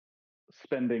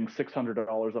spending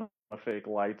 $600 on a fake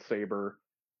lightsaber,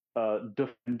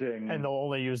 defending, and they'll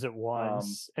only use it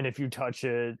once, and if you touch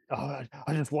it, I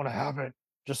just want to have it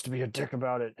just to be a dick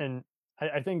about it. And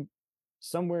I think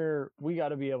somewhere we got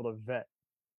to be able to vet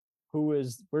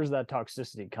where's that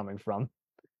toxicity coming from,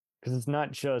 because it's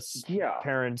not just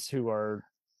parents who are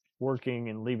working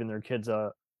and leaving their kids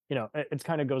it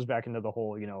kind of goes back into the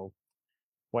whole,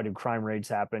 why do crime rates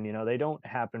happen? They don't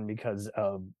happen because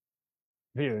of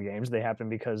video games. They happen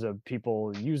because of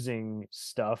people using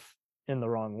stuff in the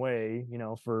wrong way,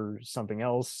 for something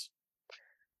else,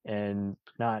 and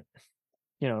not,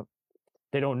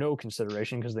 they don't know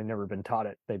consideration because they've never been taught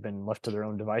it. They've been left to their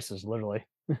own devices, literally.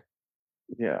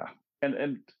 Yeah,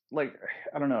 and like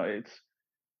I don't know,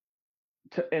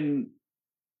 and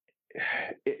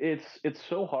it's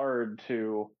so hard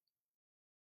to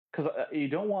because you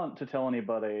don't want to tell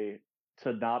anybody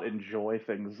to not enjoy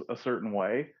things a certain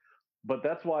way, but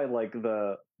that's why like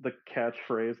the like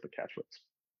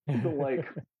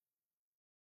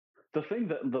the thing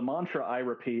that the mantra I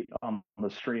repeat on the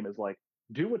stream is like,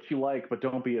 do what you like, but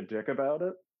don't be a dick about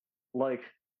it. Like,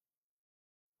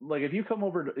 if you came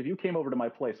over to my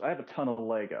place, I have a ton of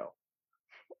Lego.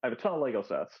 I have a ton of Lego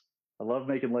sets. I love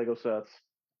making Lego sets.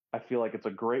 I feel like it's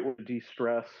a great way to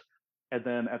de-stress. And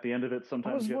then at the end of it, That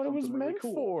sometimes was you get what it was something really meant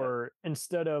cool. for.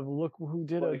 Instead of look who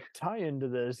did a Like, tie-in to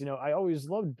this. You know, I always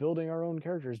loved building our own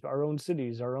characters, our own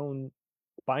cities, our own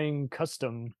buying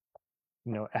custom,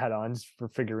 add-ons for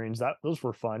figurines. Those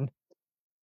were fun.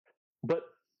 but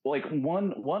like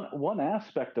one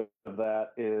aspect of that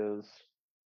is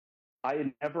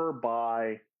I never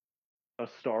buy a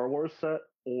Star Wars set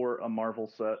or a Marvel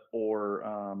set or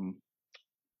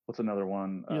what's another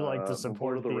one? You like to The Lord of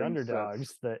support the the Rings underdogs.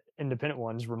 sets. The independent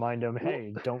ones remind them, Well,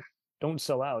 hey, don't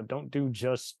sell out. Don't do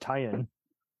just tie-in.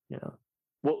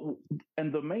 well,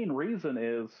 and the main reason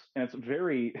is, and it's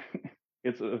very,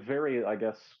 it's a very, I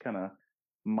guess, kind of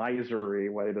misery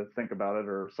way to think about it,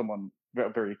 or someone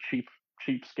very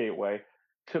cheapskate way.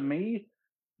 To me,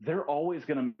 they're always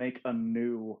going to make a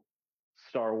new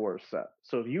Star Wars set.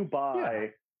 So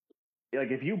Yeah,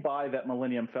 if you buy that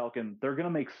Millennium Falcon, they're going to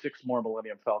make 6 more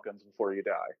Millennium Falcons before you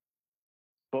die.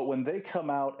 But when they come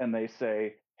out and they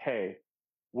say, "Hey,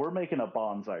 we're making a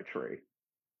bonsai tree,"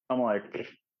 I'm like,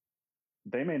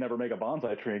 they may never make a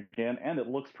bonsai tree again, and it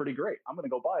looks pretty great. I'm going to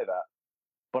go buy that.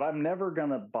 But I'm never going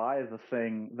to buy the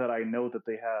thing that I know that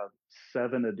they have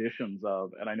 7 editions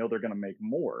of, and I know they're going to make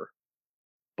more.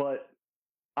 But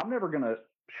I'm never going to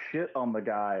shit on the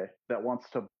guy that wants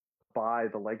to buy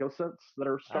the Lego sets that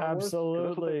are Star Wars, because that's what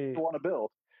absolutely. they want to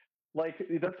build. Like,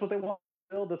 that's what they want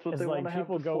to build. That's what It's they want like to have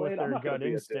people go with displayed. I'm their not going gut to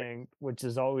be a dick. instinct, which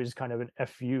is always kind of an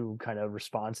FU kind of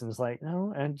response. And it's like,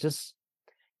 no, and just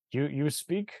you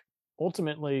speak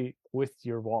ultimately with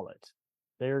your wallet.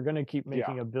 They're going to keep Yeah.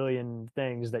 making a billion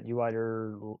things that you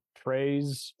either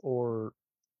praise or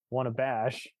want to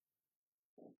bash,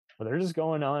 but they're just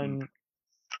going on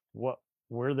what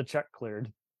where the check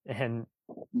cleared. And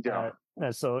Yeah.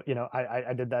 so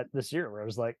I did that this year where I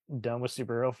was like done with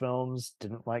superhero films,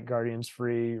 didn't like Guardians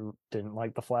 3, didn't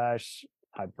like The Flash.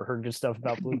 I've heard good stuff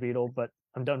about Blue Beetle, but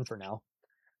I'm done for now.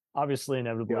 Obviously, Yeah.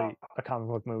 inevitably, a comic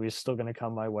book movie is still going to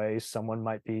come my way. Someone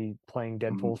might be playing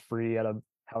Mhm. Deadpool free at a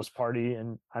house party,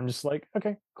 and I'm just like,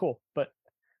 okay, cool. But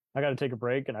I got to take a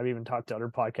break. And I've even talked to other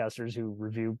podcasters who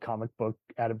review comic book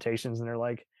adaptations, and they're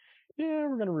like, yeah,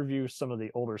 we're going to review some of the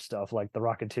older stuff like The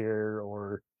Rocketeer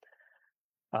or,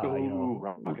 Ooh,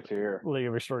 Rocketeer. League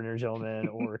of Extraordinary Gentlemen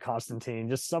or Constantine,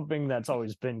 just something that's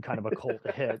always been kind of a cult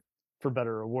hit for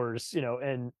better or worse,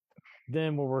 and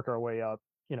then we'll work our way up,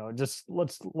 just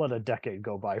let's let a decade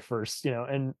go by first,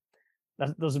 and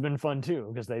those have been fun too,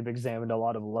 because they've examined a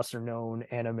lot of lesser known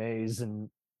animes and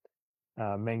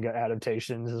manga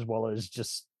adaptations, as well as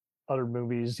just other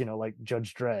movies, like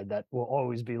Judge Dredd, that will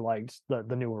always be liked, the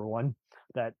newer one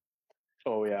that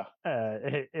Oh yeah.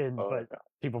 but Yeah.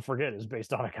 people forget is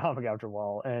based on a comic after a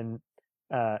while. And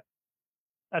uh,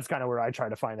 that's kind of where I try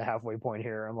to find the halfway point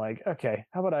here. I'm like, okay,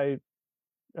 how about I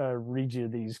read you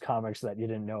these comics that you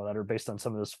didn't know that are based on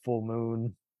some of this Full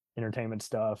Moon Entertainment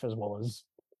stuff, as well as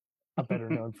a better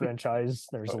known franchise.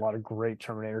 There's a lot of great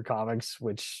Terminator comics,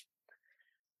 which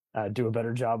do a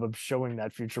better job of showing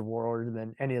that future world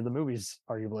than any of the movies,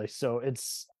 arguably. So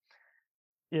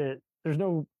there's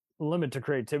no limit to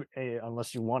creativity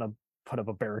unless you want to put up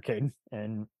a barricade.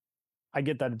 And I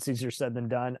get that it's easier said than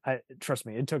done. Trust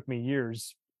me, it took me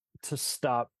years to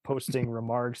stop posting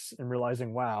remarks and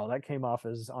realizing, wow, that came off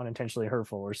as unintentionally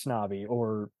hurtful or snobby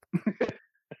or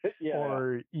Yeah.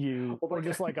 or you Well, or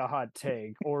just like a hot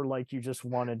take, or like you just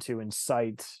wanted to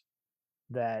incite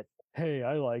that, hey,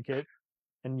 I like it,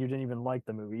 and you didn't even like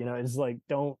the movie. It's like,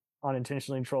 don't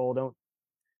unintentionally troll, don't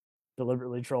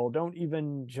deliberately troll, don't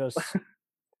even just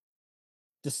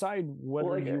decide whether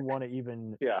like, you want to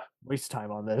even yeah. waste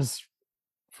time on this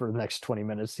for the next 20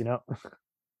 minutes.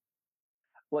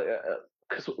 Like,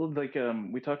 because like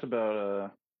we talked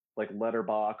about like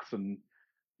Letterbox, and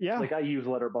Yeah. like I use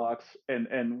Letterbox,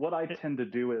 and what I tend to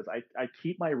do is I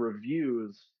keep my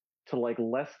reviews to like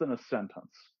less than a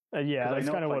sentence. Yeah, 'Cause I that's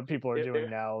know kind if of I what people are doing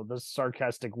now. The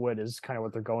sarcastic wit is kind of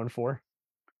what they're going for.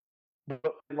 but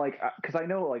like because I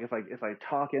know like if I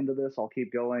talk into this, I'll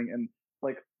keep going, and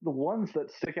like the ones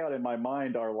that stick out in my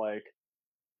mind are like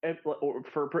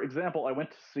For example, I went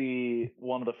to see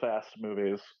one of the Fast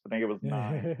movies. I think it was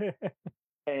 9,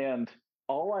 and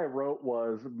all I wrote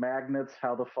was magnets.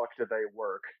 How the fuck do they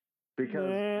work? Because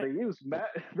Meh. they use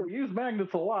they use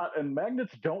magnets a lot, and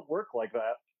magnets don't work like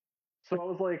that. So I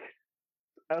was like,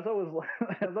 as I was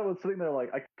as I was sitting there,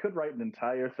 like I could write an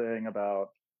entire thing about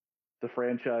the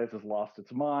franchise has lost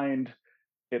its mind.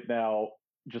 It now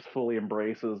just fully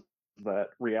embraces that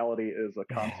reality is a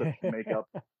concept you make up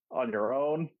on your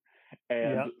own,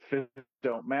 and Yep, physics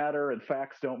don't matter, and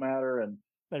facts don't matter, and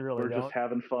they really we're just don't.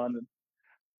 having fun.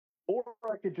 Or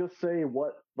I could just say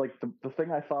what, like, the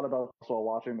thing I thought about while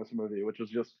watching this movie, which is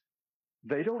just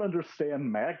they don't understand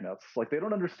magnets. Like, they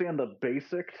don't understand the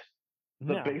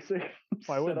No, basic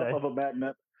why would setup they? of a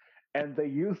magnet, and they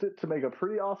used it to make a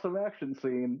pretty awesome action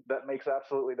scene that makes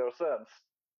absolutely no sense.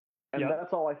 And Yep.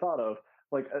 that's all I thought of.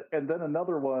 Like, and then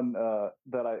another one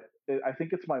that I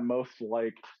think it's my most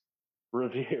liked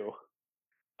review.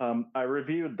 I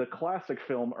reviewed the classic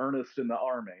film Ernest in the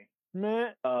Army. Meh.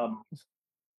 Um,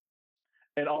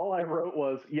 and all I wrote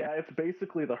was, yeah, it's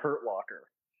basically the Hurt Locker.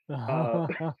 Uh,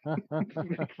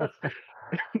 because The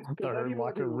because Hurt anyone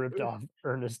Locker who ripped off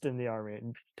Ernest in the Army.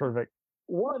 Perfect.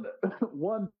 one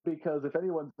one because if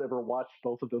anyone's ever watched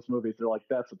both of those movies, they're like,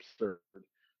 that's absurd.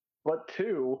 But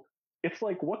two, it's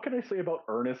like, what can I say about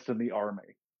Ernest in the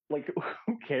Army? Like,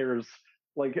 who cares?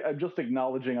 Like, I'm just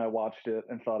acknowledging I watched it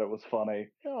and thought it was funny.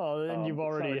 Oh, and you've It's not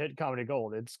already hit comedy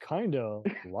gold. It's kind of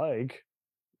like,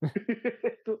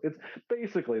 it's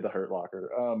basically the Hurt Locker.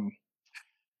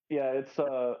 Yeah,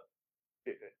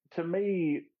 to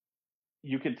me,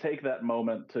 you can take that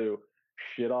moment to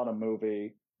shit on a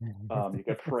movie. You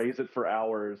could praise it for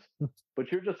hours,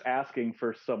 but you're just asking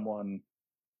for someone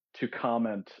to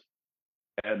comment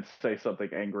and say something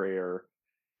angry or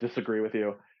disagree with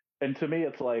you. And to me,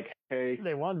 it's like, hey,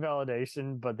 they want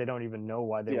validation, but they don't even know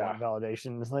why they yeah, want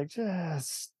validation. It's like,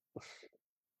 just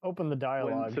open the when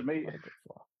dialogue. to me, Let it go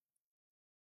flow.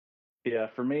 yeah,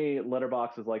 for me,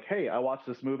 Letterbox is like, hey, I watched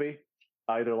this movie.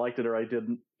 I either liked it or I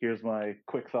didn't. Here's my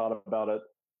quick thought about it.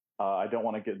 I don't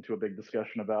want to get into a big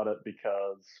discussion about it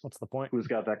because What's the point? who's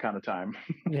got that kind of time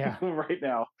Yeah. right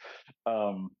now?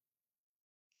 Um,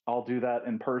 I'll do that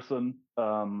in person,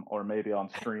 or maybe on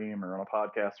stream or on a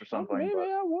podcast or Oh, something. maybe But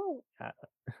I won't.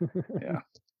 yeah,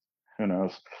 who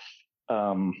knows?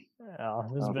 Um, Yeah,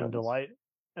 this has oh been a goodness, delight.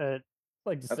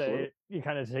 Like to absolutely. say, you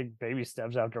kind of take baby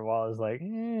steps after a while. It's like,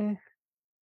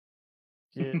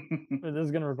 shit, this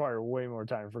is going to require way more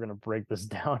time if we're going to break this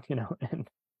down, And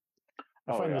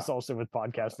I Oh find yeah. this also with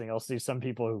podcasting. I'll see some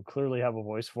people who clearly have a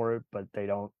voice for it, but they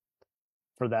don't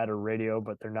for that or radio,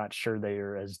 but they're not sure they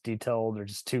are as detailed. They're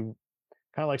just too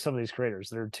kind of like some of these creators.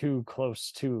 They're too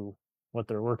close to what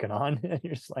they're working on. And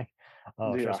you're just like,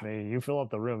 oh, Yeah. trust me, you fill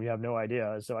up the room, you have no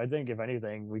idea. So I think if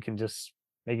anything, we can just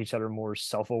make each other more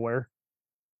self-aware.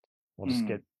 We'll just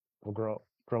Mm, we'll grow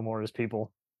more as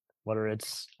people, whether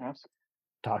it's absolutely.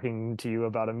 talking to you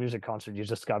about a music concert you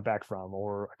just got back from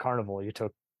or a carnival you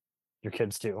took your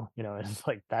kids to, it's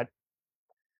like that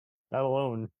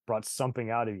alone brought something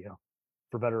out of you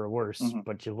for better or worse, Hmm.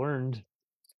 but you learned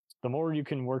the more you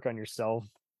can work on yourself,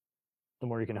 the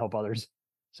more you can help others.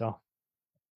 So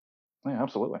Yeah,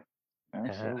 absolutely. I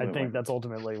Absolutely. think that's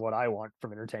ultimately what I want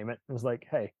from entertainment. It's like,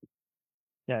 hey,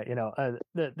 yeah,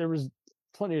 there was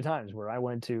plenty of times where I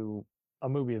went to a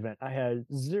movie event I had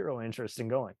zero interest in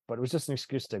going, but it was just an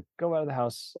excuse to go out of the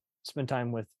house, spend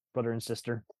time with brother and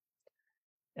sister,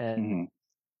 and Hmm.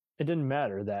 it didn't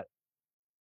matter that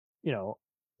you know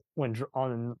when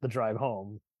on the drive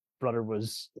home, brother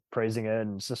was praising it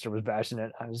and sister was bashing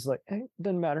it. I was like, hey, it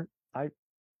doesn't matter. I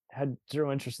had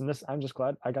zero interest in this. I'm just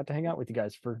glad I got to hang out with you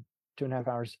guys for 2.5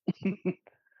 hours. Yeah,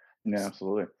 Just,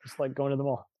 absolutely. just like going to the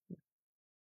mall.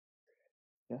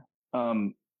 Yeah.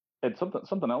 Um, and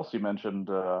something else you mentioned,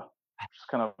 just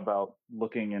kind of about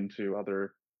looking into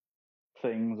other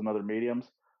things and other mediums.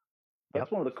 That's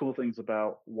Yep. one of the cool things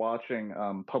about watching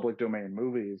public domain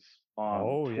movies on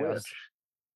Oh Twitch. yes.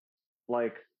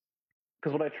 Like,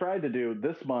 because what I tried to do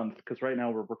this month, because right now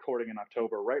we're recording in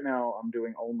October. Right now I'm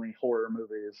doing only horror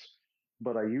movies,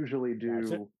 but Gotcha. I usually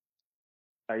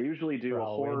For do a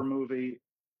horror Halloween. movie.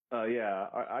 Yeah,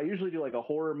 I usually do like a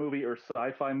horror movie or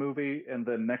sci-fi movie, and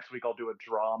then next week I'll do a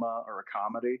drama or a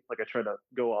comedy. Like I try to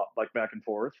go up like back and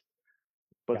forth.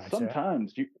 But Gotcha.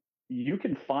 sometimes you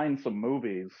can find some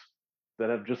movies that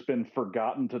have just been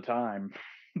forgotten to time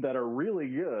that are really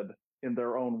good in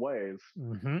their own ways.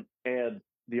 Mm-hmm. And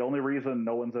the only reason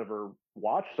no one's ever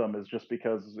watched them is just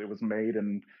because it was made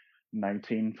in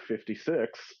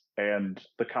 1956 and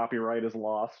the copyright is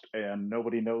lost and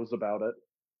nobody knows about it.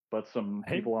 but some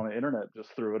Hey. people on the internet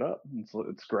just threw it up.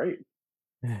 It's great.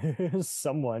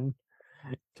 Someone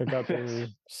took out their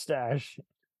stash.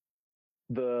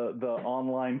 The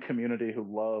online community who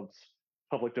loves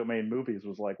public domain movies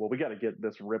was like, well, we got to get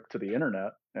this ripped to the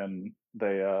internet, and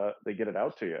they get it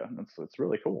out to you. It's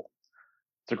really cool.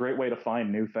 It's a great way to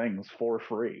find new things for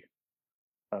free.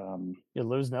 You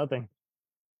lose nothing.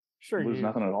 Sure, Lose you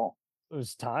nothing at all.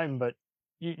 lose time, but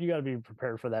you got to be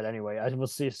prepared for that anyway. I will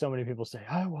see so many people say,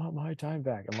 "I want my time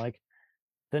back." I'm like,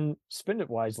 then spend it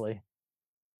wisely.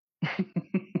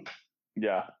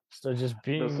 Yeah. So just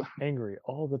being angry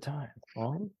all the time.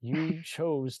 Well, you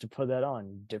chose to put that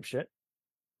on, dipshit.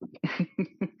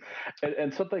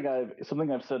 and something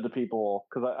I've said to people,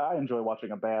 because I enjoy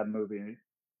watching a bad movie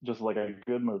just like a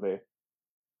good movie,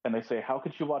 and they say, how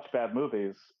could you watch bad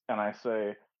movies? And I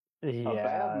say, Yeah,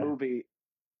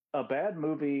 a bad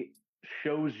movie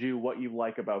shows you what you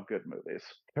like about good movies.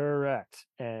 correct.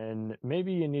 And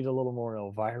maybe you need a little more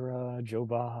Elvira, Joe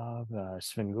Bob,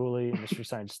 Svengoolie, Mystery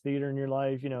Science Theater in your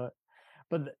life,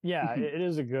 But yeah, it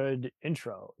is a good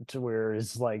intro to where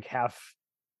it's like half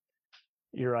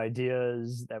your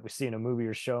ideas that we see in a movie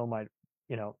or show might,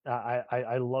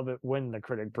 I love it when the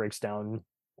critic breaks down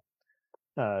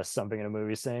something in a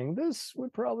movie saying this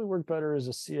would probably work better as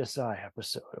a CSI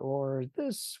episode, or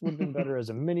this would have been better as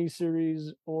a mini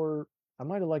series, or I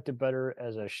might have liked it better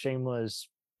as a shameless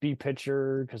B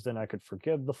picture because then I could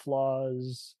forgive the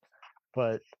flaws.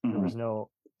 But there was no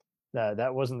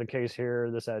that wasn't the case here.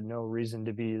 This had no reason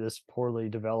to be this poorly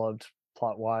developed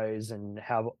plot wise, and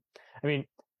half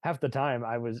the time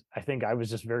I think I was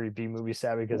just very B movie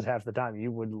savvy, because half the time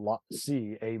you would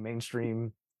see a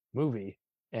mainstream movie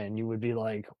and you would be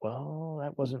like, well,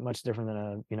 that wasn't much different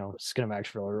than a Skinamax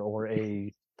thriller or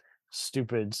a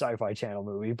stupid sci-fi channel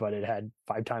movie, but it had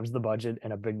 5 times the budget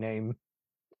and a big name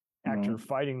actor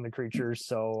fighting the creatures.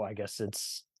 So I guess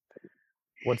it's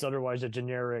what's otherwise a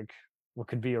generic, what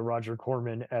could be a Roger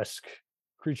Corman-esque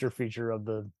creature feature of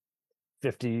the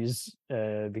 50s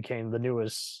became the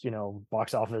newest,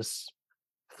 box office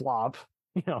flop,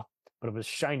 but it was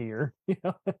shinier,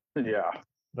 Yeah.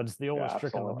 But it's the oldest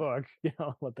trick in the book,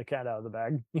 let the cat out of the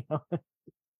bag,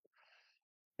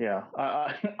 Yeah.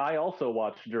 I also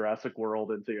watched Jurassic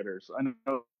World in theaters. I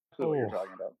know what you're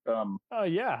talking about.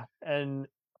 Yeah. And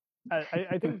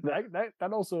I think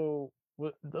that also,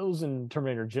 those in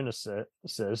Terminator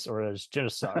Genesis, or as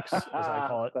Genesucks, as I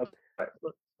call it, right.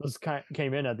 Those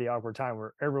came in at the awkward time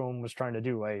where everyone was trying to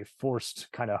do a forced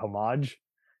kind of homage,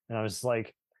 and I was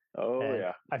like,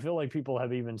 yeah. I feel like people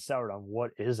have even soured on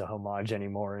what is a homage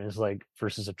anymore, and it's like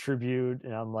versus a tribute,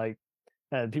 and I'm like,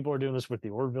 people are doing this with the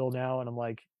Orville now, and I'm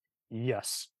like,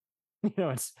 yes,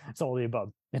 it's all the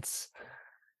above. It's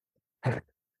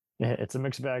it's a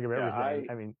mixed bag of everything.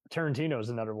 I mean, Tarantino's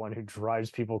another one who drives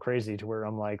people crazy to where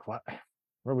I'm like, what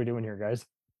are we doing here, guys?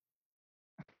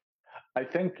 I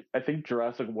think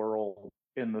Jurassic World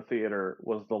in the theater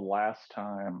was the last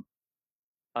time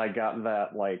I got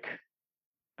that, like,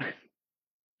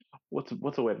 what's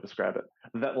a way to describe it?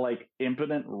 That, like,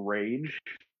 impotent rage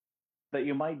that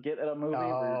you might get at a movie.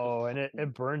 Oh, and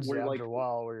it burns you after a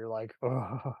while, where you're like,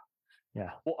 oh,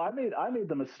 yeah. Well, I made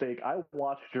the mistake. I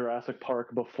watched Jurassic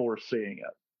Park before seeing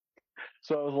it,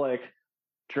 so I was like,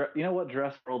 you know what,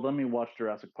 Jurassic World? Let me watch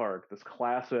Jurassic Park. This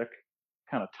classic,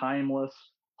 kind of timeless,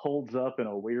 holds up in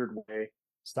a weird way.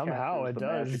 Somehow it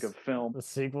does. Magic of film. The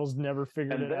sequels never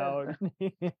figured it out.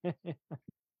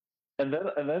 And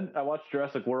then I watched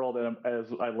Jurassic World, and as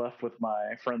I left with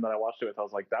my friend that I watched it with, I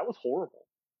was like, that was horrible.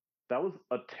 That was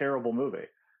a terrible movie.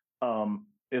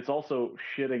 It's also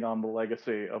shitting on the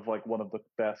legacy of, like, one of the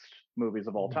best movies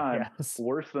of all time. Yes.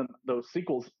 Worse than those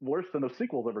sequels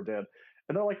ever did.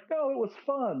 And they're like, no, it was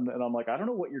fun. And I'm like, I don't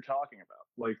know what you're talking about.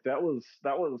 Like, that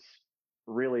was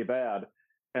really bad.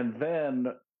 And then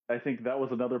I think that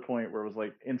was another point where it was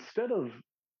like, instead of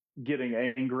getting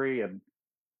angry and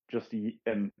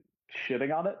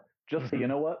shitting on it, just say, you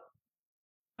know what?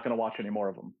 I'm not going to watch any more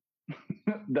of them.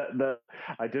 that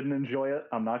I didn't enjoy it.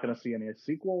 I'm not going to see any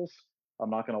sequels. I'm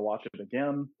not going to watch it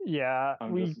again. Yeah,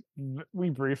 we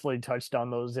briefly touched on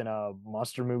those in a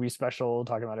monster movie special,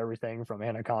 talking about everything from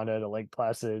Anaconda to Lake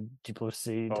Placid, Deep Blue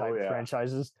Sea type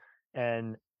franchises.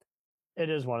 And it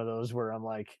is one of those where I'm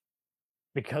like,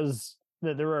 because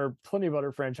there are plenty of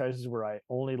other franchises where I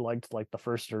only liked like the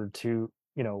first or two,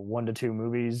 1 to 2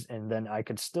 movies, and then I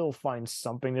could still find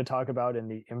something to talk about in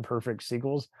the imperfect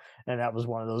sequels. And that was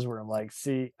one of those where I'm like,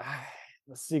 see,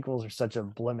 the sequels are such a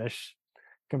blemish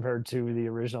compared to the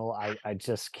original. I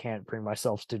just can't bring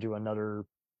myself to do another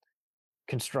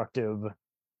constructive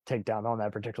takedown on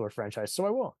that particular franchise. So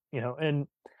I won't, and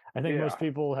I think most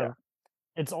people have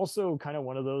it's also kind of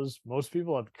one of those, most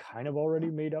people have kind of already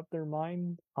made up their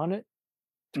mind on it,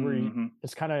 to where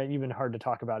it's kind of even hard to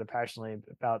talk about it passionately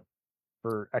about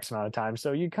for X amount of time.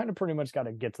 So you kind of pretty much got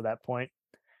to get to that point.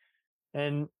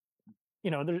 And,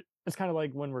 it's kind of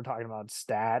like when we're talking about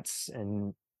stats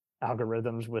and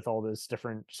algorithms with all this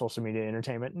different social media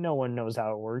entertainment. No one knows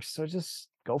how it works. So just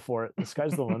go for it. The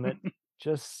sky's the limit.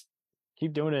 Just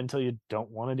keep doing it until you don't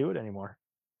want to do it anymore.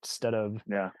 Instead of,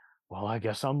 well, I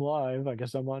guess I'm live. I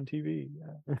guess I'm on TV.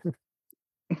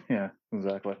 Yeah,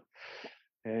 exactly.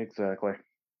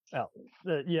 Well,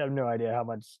 you have no idea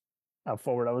how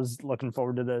forward I was looking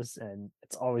forward to this, and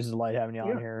it's always a delight having you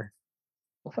on here.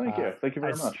 Well, thank you. Thank you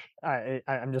very much.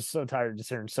 I'm just so tired of just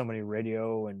hearing so many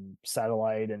radio and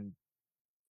satellite and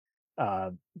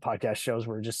podcast shows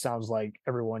where it just sounds like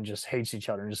everyone just hates each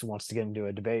other and just wants to get into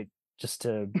a debate just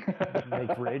to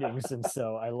make ratings. And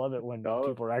so I love it when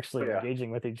people are actually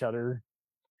engaging with each other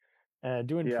and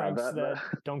doing pranks that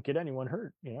don't get anyone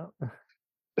hurt, Yeah,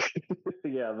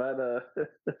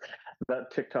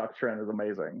 that TikTok trend is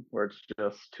amazing, where it's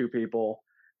just two people,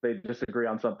 they disagree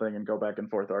on something and go back and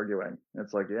forth arguing.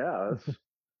 It's like,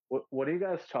 what do you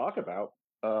guys talk about?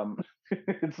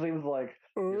 It seems like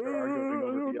you're arguing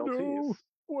over BLTs.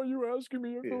 Why are you asking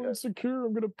me? I feel insecure.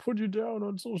 I'm gonna put you down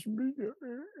on social media.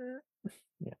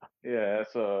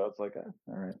 So it's like, all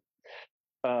right.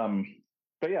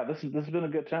 But yeah, this has been a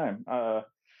good time.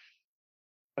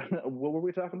 What were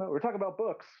we talking about? We're talking about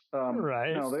books,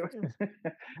 right? No,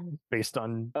 based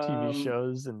on TV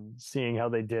shows and seeing how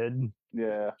they did.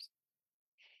 Yeah.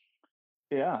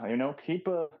 Keep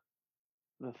the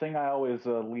thing I always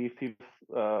leave people,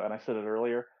 and I said it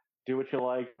earlier: do what you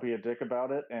like, be a dick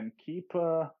about it, and keep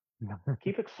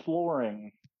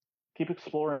exploring. Keep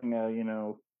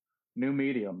exploring. New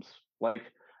mediums. Like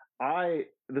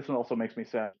this one also makes me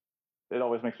sound. It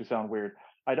always makes me sound weird.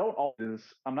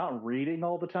 I'm not reading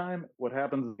all the time. What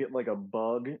happens is I get like a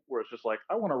bug where it's just like,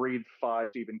 I want to read 5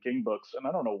 Stephen King books and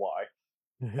I don't know why.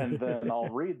 And then I'll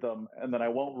read them and then I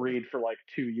won't read for like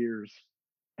 2 years.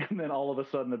 And then all of a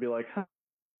sudden it'll be like,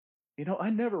 I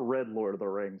never read Lord of the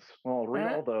Rings. Well, I'll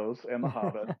read all those and The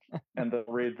Hobbit and then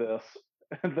read this.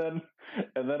 And then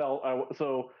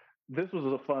so this was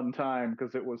a fun time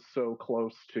because it was so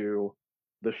close to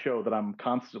the show that I'm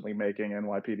constantly making,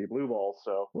 NYPD Blue Balls.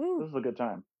 So this is a good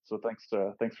time. So thanks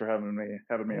for having me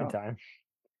Anytime.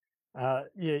 on.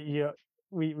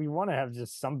 We want to have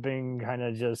just something kind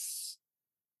of just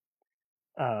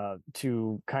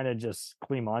to kind of just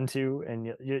cling onto,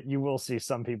 and you will see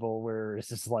some people where it's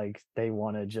just like they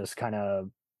want to just kind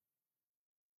of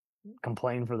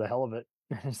complain for the hell of it.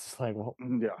 It's just like, well,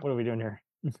 what are we doing here?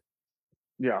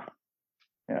 Yeah,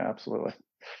 absolutely.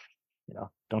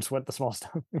 Don't sweat the small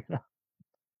stuff.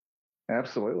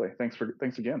 Absolutely.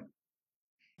 Thanks again.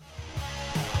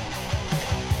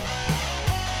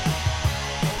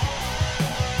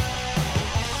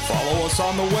 Follow us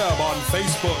on the web on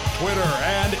Facebook, Twitter,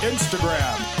 and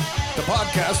Instagram. The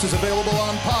podcast is available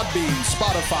on Podbean,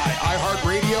 Spotify,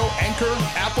 iHeartRadio, Anchor,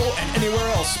 Apple, and anywhere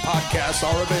else podcasts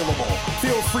are available.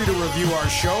 Feel free to review our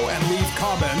show and leave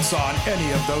comments on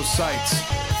any of those sites.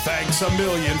 Thanks a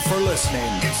million for listening.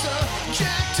 It's a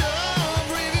jacked up